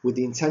 with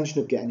the intention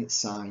of getting it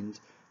signed,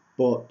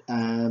 but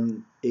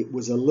it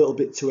was a little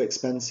bit too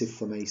expensive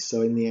for me,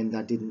 so in the end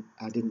I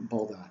didn't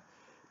bother.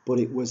 But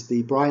it was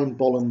the Brian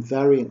Bolland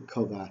variant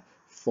cover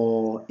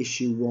for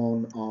issue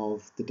 1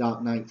 of The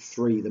Dark Knight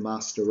 3, The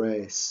Master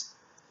Race.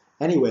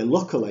 Anyway,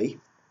 luckily,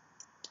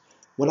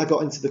 when I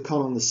got into the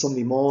con on the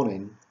Sunday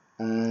morning,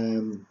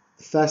 the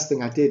first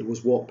thing I did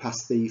was walk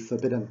past the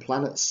Forbidden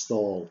Planet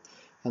stall,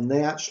 and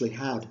they actually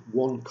had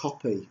one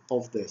copy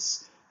of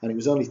this, and it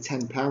was only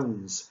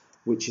 £10,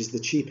 which is the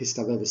cheapest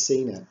I've ever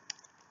seen it.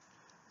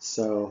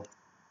 So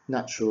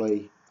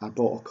naturally I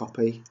bought a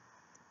copy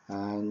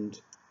and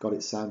got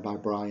it signed by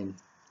Brian.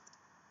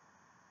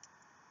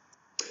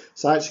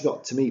 So I actually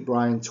got to meet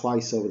Brian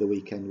twice over the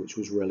weekend, which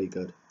was really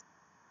good.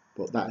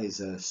 But that is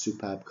a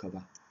superb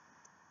cover.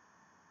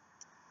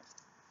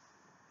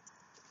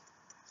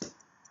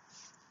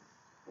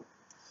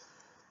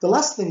 The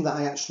last thing that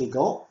I actually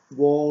got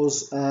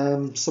was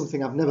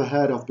something I've never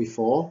heard of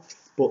before,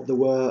 but there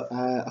were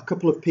a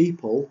couple of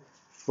people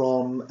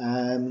from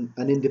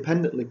an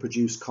independently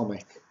produced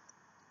comic,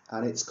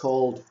 and it's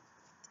called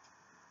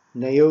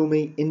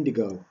Naomi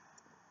Indigo.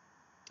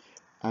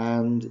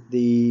 And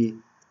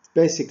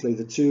basically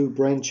the two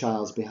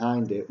brainchilds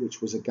behind it, which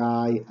was a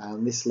guy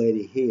and this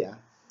lady here,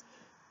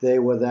 they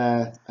were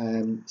there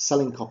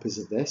selling copies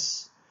of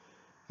this.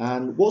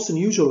 And what's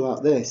unusual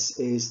about this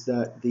is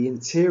that the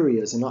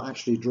interiors are not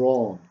actually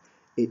drawn,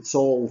 it's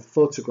all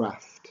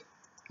photographed.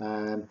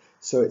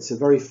 So it's a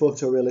very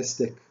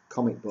photorealistic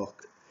comic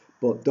book,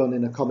 but done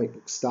in a comic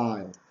book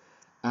style.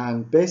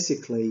 And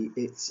basically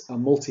it's a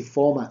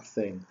multi-format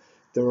thing.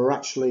 There are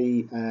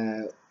actually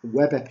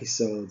web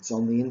episodes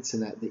on the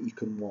internet that you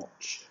can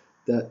watch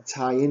that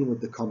tie in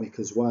with the comic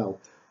as well,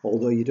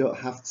 although you don't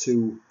have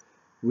to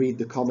read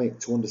the comic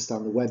to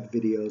understand the web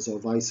videos or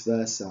vice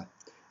versa.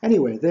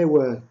 Anyway, they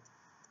were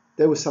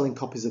selling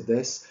copies of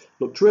this.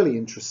 Looked really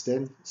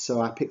interesting,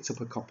 so I picked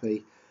up a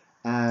copy.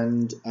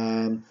 And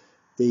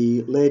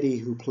the lady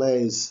who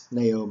plays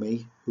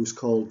Naomi, who's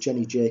called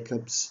Jenny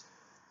Jacobs,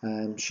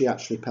 she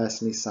actually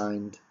personally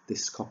signed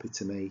this copy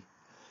to me.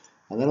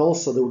 And then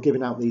also they were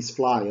giving out these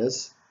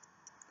flyers,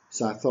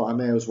 so I thought I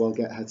may as well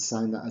get her to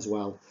sign that as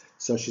well.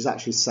 So she's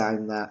actually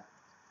signed that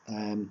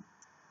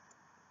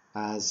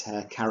as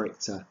her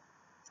character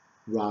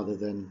rather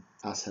than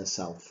as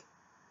herself,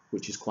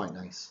 which is quite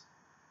nice.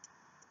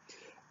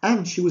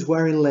 And she was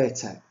wearing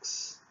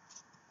latex.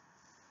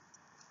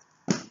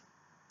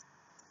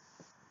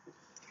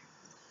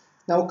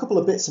 Now, a couple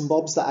of bits and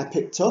bobs that I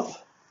picked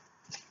up.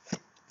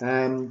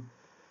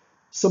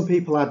 Some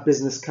people had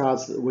business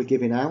cards that were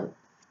giving out,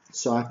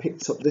 so I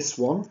picked up this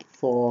one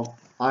for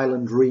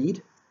Island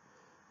Reed,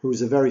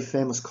 who's a very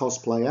famous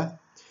cosplayer.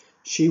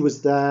 She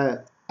was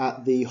there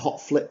at the Hot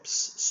Flips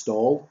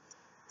stall,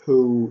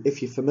 who,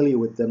 if you're familiar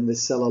with them, they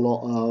sell a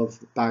lot of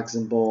bags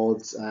and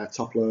boards,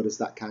 top loaders,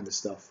 that kind of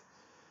stuff.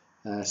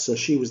 So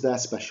she was their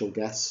special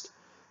guest.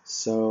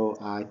 So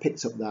I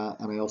picked up that,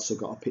 and I also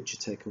got a picture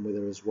taken with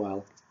her as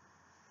well.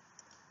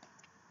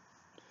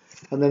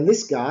 And then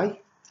this guy,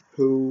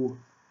 who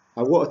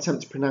I won't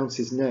attempt to pronounce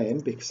his name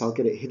because I'll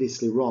get it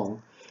hideously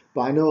wrong,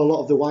 but I know a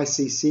lot of the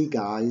YCC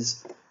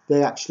guys,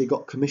 they actually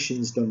got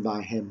commissions done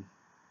by him.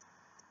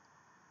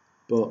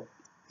 But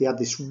he had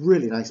this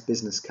really nice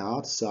business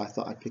card, so I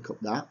thought I'd pick up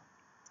that.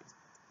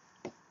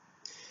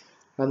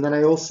 And then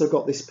I also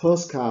got this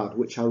postcard,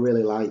 which I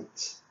really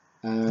liked.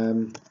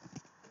 Now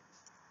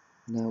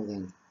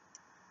then,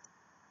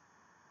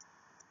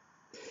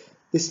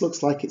 this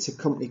looks like it's a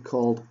company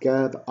called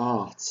Gerb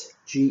Art,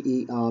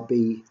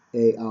 Gerbart,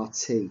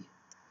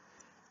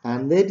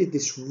 and they did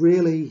this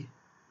really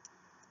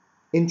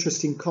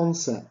interesting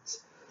concept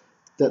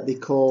that they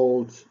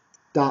called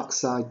Dark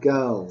Side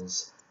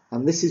Girls,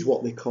 and this is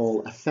what they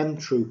call a femme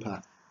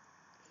trooper.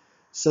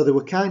 So they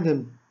were kind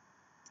of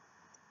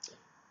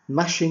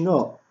mashing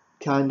up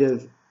kind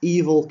of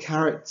evil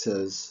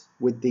characters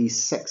with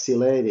these sexy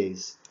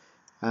ladies,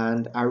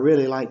 and I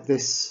really like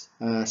this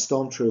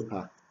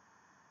stormtrooper.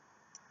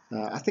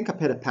 I think I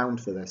paid £1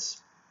 for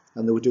this,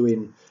 and they were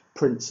doing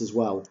prints as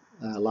well,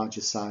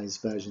 larger size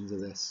versions of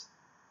this.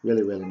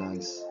 Really, really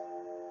nice.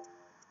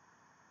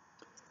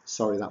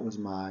 Sorry, that was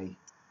my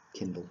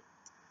Kindle.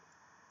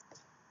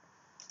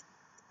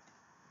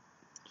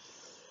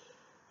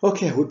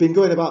 Okay, we've been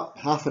going about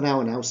half an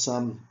hour now,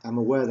 so I'm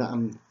aware that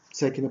I'm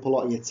taking up a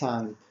lot of your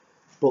time.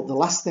 But the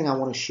last thing I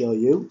want to show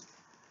you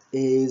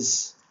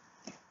is,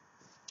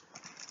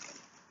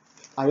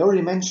 I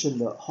already mentioned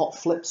that Hot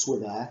Flips were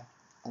there,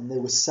 and they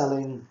were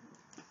selling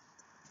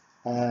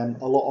a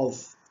lot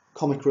of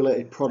comic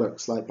related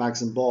products like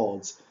bags and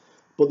boards,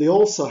 but they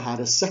also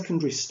had a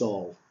secondary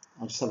stall.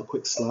 I'll just have a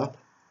quick slurp.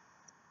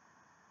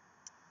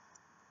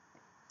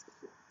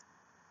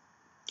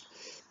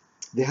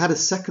 They had a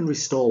secondary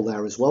stall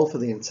there as well for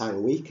the entire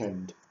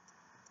weekend,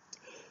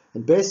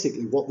 and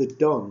basically what they'd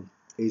done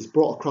is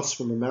brought across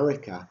from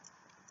America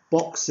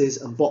boxes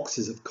and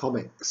boxes of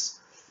comics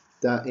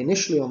that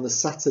initially on the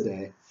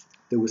Saturday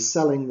they were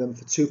selling them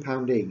for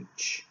 £2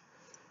 each,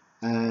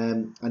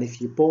 and if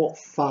you bought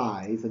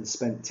 5 and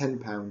spent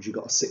 £10 you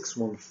got a 6th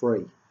one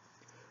free.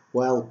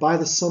 Well, by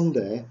the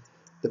Sunday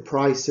the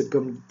price had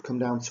come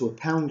down to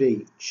 £1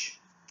 each.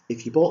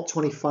 If you bought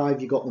 25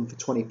 you got them for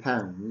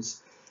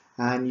 £20,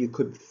 and you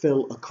could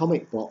fill a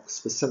comic box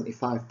for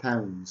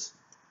 £75.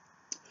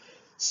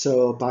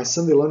 So by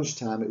Sunday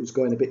lunchtime it was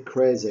going a bit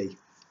crazy,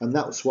 and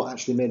that was what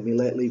actually made me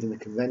late leaving the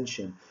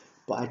convention.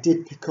 But I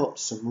did pick up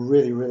some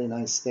really, really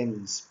nice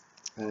things,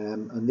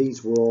 and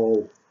these were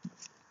all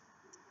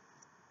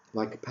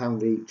like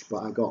 £1 each,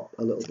 but I got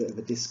a little bit of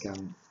a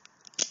discount.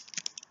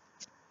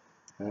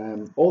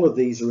 All of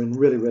these are in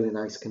really, really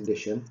nice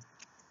condition.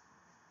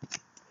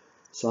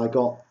 So I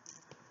got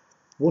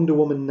Wonder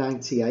Woman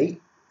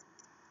 98,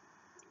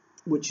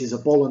 which is a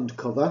Bolland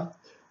cover.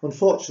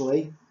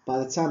 Unfortunately, by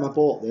the time I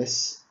bought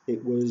this,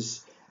 it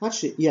was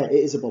actually, yeah, it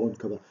is a Bolland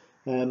cover.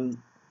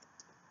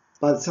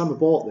 By the time I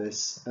bought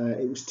this,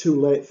 it was too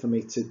late for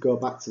me to go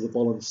back to the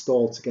Bolland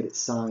stall to get it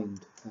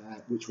signed,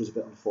 which was a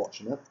bit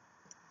unfortunate.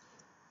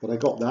 But I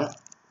got that.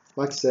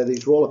 Like I said,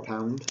 these were all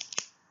 £1.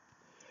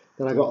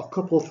 Then I got a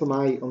couple for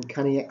my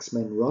Uncanny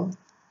X-Men run.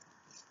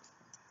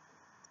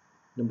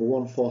 Number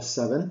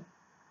 147.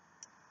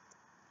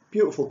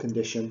 Beautiful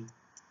condition.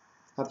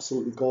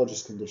 Absolutely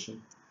gorgeous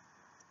condition.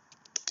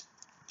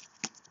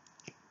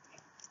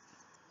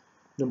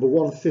 Number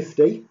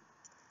 150,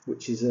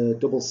 which is a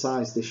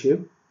double-sized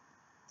issue.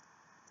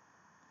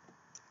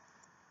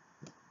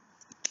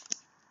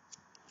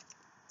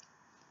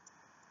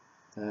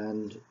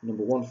 And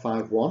number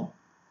 151,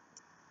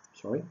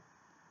 sorry.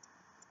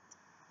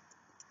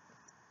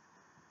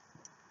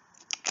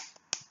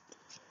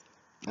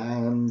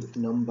 And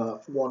number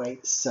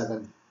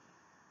 187.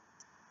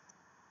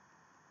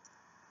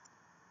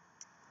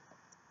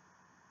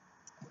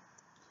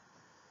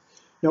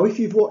 Now, if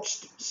you've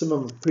watched some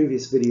of the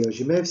previous videos,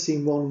 you may have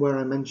seen one where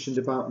I mentioned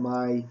about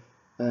my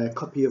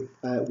copy of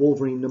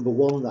Wolverine number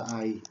 1 that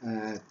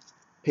I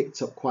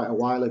picked up quite a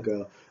while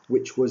ago,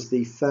 which was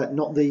the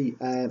not the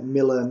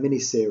Miller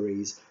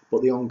miniseries,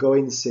 but the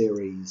ongoing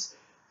series.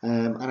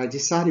 And I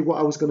decided what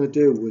I was going to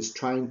do was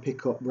try and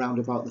pick up round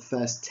about the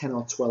first 10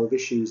 or 12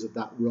 issues of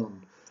that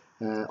run.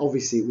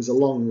 Obviously, it was a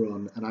long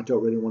run, and I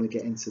don't really want to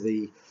get into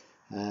the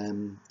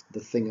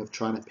thing of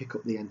trying to pick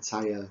up the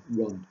entire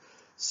run.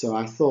 So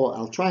I thought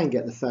I'll try and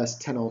get the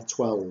first 10 or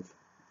 12.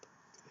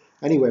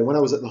 Anyway, when I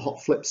was at the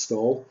Hot Flip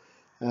stall,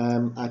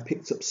 I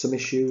picked up some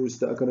issues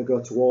that are going to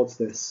go towards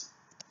this.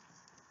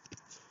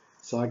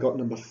 So I got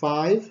number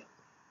 5,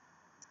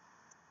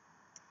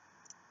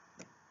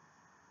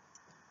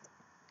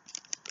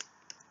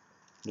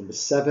 number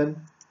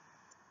 7,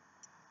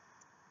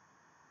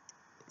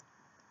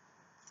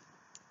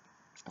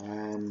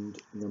 and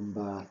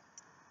number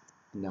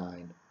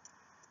 9.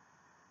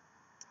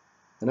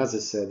 And as I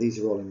said, these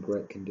are all in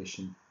great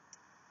condition.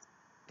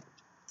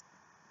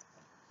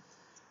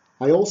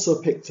 I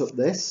also picked up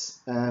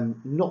this,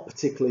 not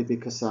particularly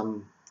because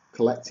I'm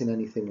collecting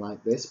anything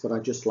like this, but I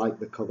just like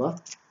the cover,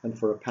 and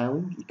for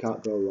 £1 you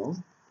can't go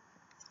wrong.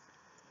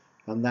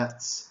 And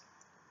that's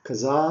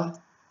Ka-Zar,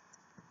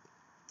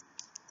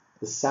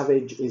 The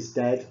Savage is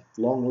Dead,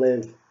 Long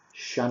Live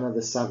Shanna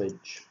the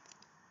Savage.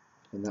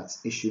 And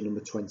that's issue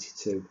number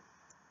 22.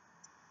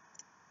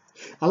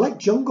 I like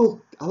jungle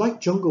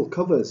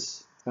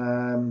covers.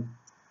 I'm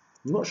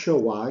not sure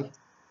why.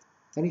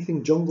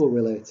 Anything jungle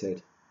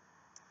related.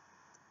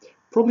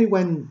 Probably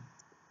when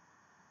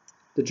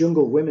the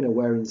jungle women are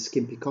wearing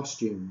skimpy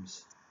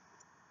costumes.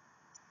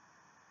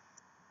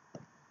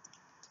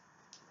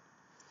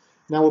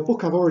 Now, a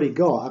book I've already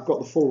got. I've got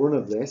the full run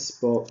of this,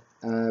 but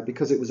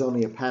because it was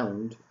only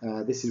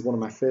 £1, this is one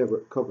of my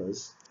favourite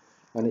covers,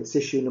 and it's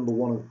issue number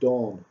 1 of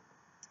Dawn.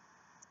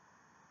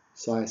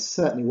 So I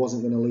certainly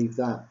wasn't going to leave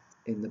that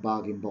in the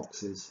bargain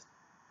boxes.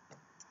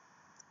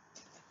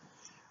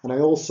 And I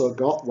also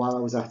got, while I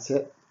was at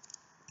it,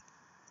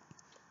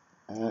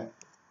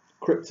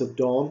 Crypt of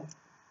Dawn,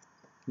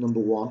 number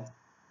 1.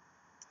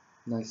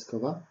 Nice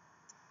cover.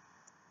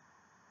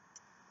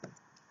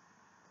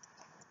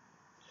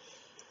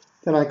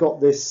 Then I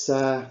got this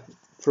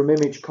from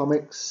Image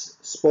Comics,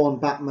 Spawn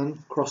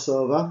Batman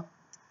crossover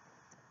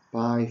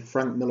by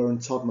Frank Miller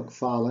and Todd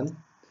McFarlane.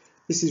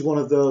 This is one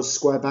of those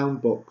square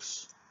bound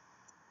books.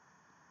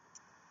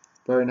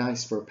 Very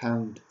nice for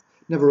 £1.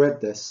 Never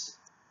read this.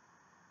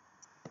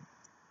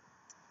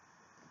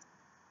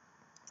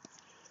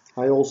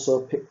 I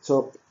also picked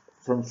up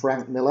from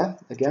Frank Miller,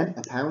 again,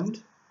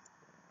 £1,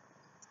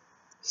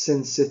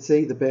 Sin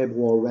City, The Babe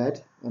Wore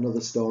Red, and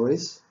Other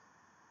Stories.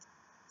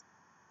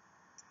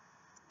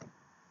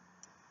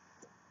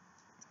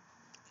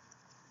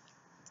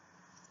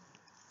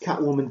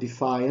 Catwoman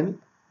Defiant.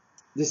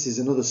 This is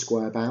another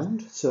square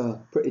bound,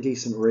 so pretty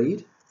decent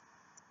read.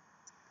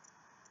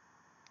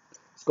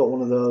 It's got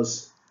one of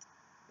those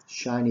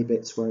shiny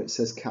bits where it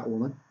says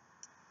Catwoman.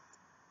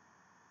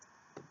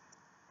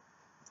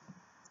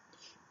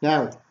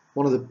 Now,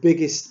 one of the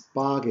biggest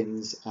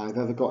bargains I've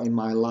ever got in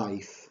my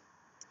life,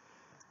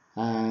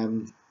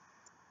 and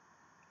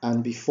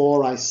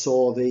before I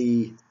saw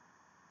the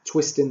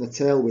twist in the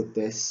tail with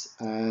this,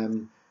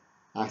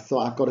 I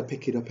thought I've got to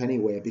pick it up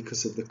anyway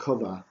because of the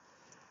cover.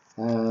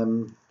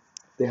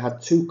 They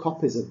had 2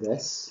 copies of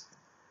this,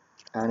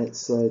 and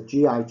it's a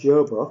G.I.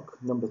 Joe book,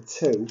 number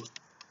 2,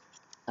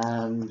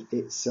 and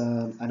it's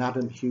an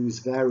Adam Hughes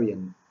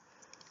variant.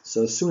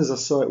 So as soon as I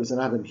saw it was an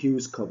Adam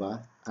Hughes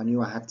cover, I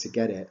knew I had to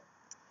get it.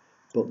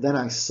 But then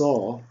I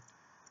saw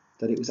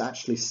that it was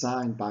actually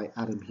signed by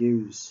Adam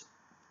Hughes.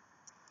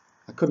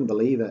 I couldn't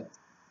believe it.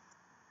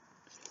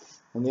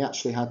 And they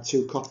actually had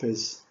 2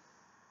 copies,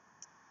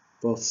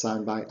 both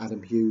signed by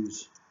Adam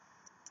Hughes.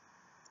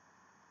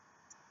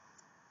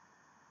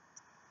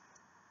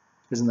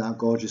 Isn't that a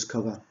gorgeous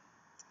cover?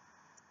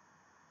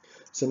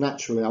 So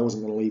naturally I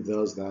wasn't going to leave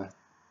those there.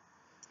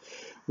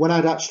 When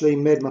I'd actually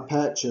made my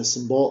purchase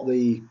and bought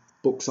the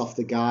books off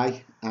the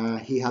guy,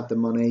 he had the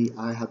money,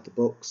 I had the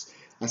books.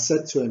 I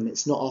said to him,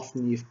 it's not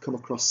often you've come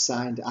across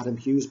signed Adam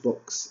Hughes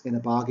books in a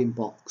bargain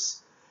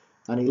box.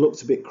 And he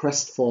looked a bit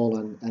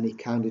crestfallen, and he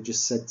kind of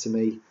just said to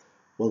me,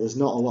 well, there's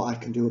not a lot I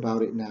can do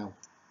about it now.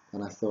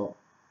 And I thought,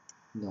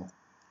 no.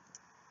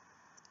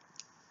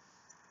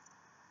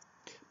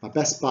 My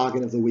best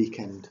bargain of the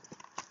weekend.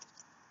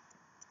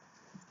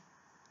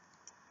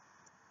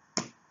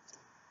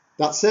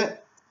 That's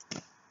it.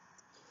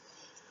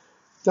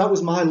 That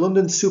was my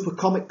London Super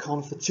Comic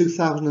Con for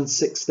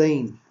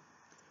 2016.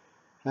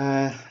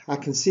 I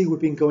can see we've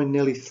been going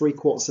nearly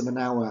 3/4 of an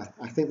hour.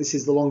 I think this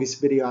is the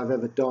longest video I've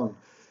ever done.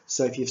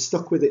 So if you've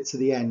stuck with it to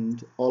the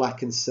end, all I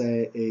can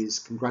say is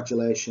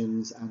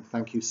congratulations and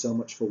thank you so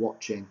much for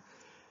watching.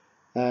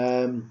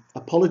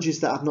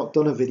 Apologies that I've not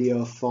done a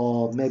video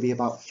for maybe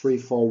about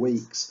 3-4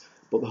 weeks,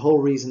 but the whole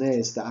reason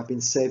is that I've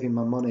been saving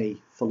my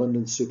money for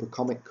London Super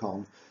Comic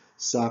Con,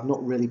 so I've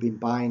not really been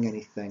buying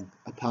anything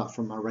apart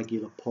from my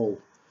regular pull.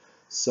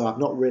 So I've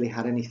not really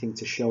had anything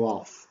to show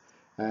off.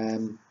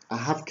 I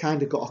have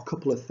kind of got a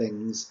couple of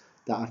things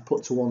that I've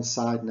put to one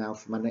side now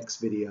for my next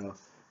video,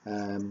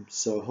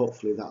 so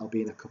hopefully that'll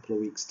be in a couple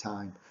of weeks'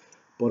 time.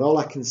 But all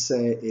I can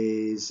say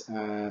is,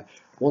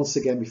 once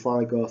again,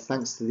 before I go,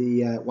 thanks to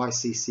the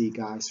YCC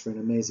guys for an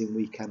amazing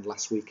weekend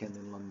last weekend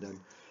in London.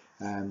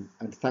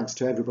 And thanks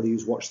to everybody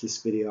who's watched this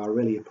video. I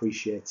really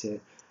appreciate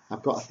it.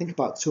 I've got, I think,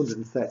 about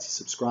 230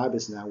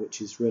 subscribers now,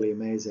 which is really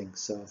amazing.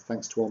 So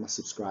thanks to all my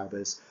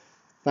subscribers.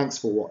 Thanks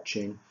for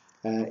watching.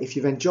 If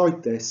you've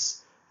enjoyed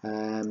this,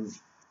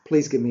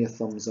 please give me a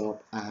thumbs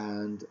up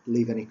and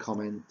leave any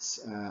comments.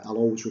 I'll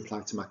always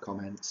reply to my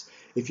comments.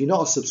 If you're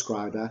not a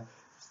subscriber,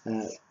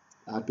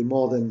 I'd be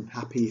more than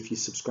happy if you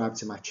subscribe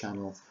to my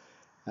channel.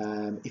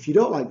 If you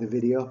don't like the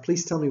video,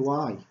 please tell me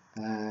why.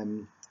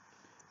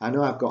 I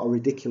know I've got a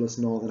ridiculous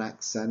northern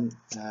accent.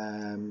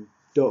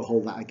 Don't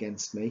hold that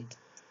against me.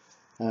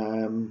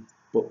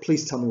 But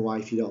please tell me why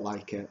if you don't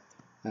like it.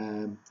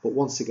 But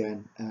once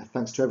again,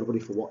 thanks to everybody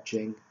for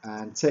watching,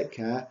 and take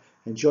care,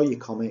 Enjoy your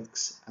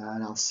comics,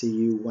 and I'll see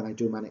you when I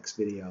do my next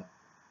video.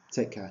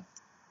 Take care.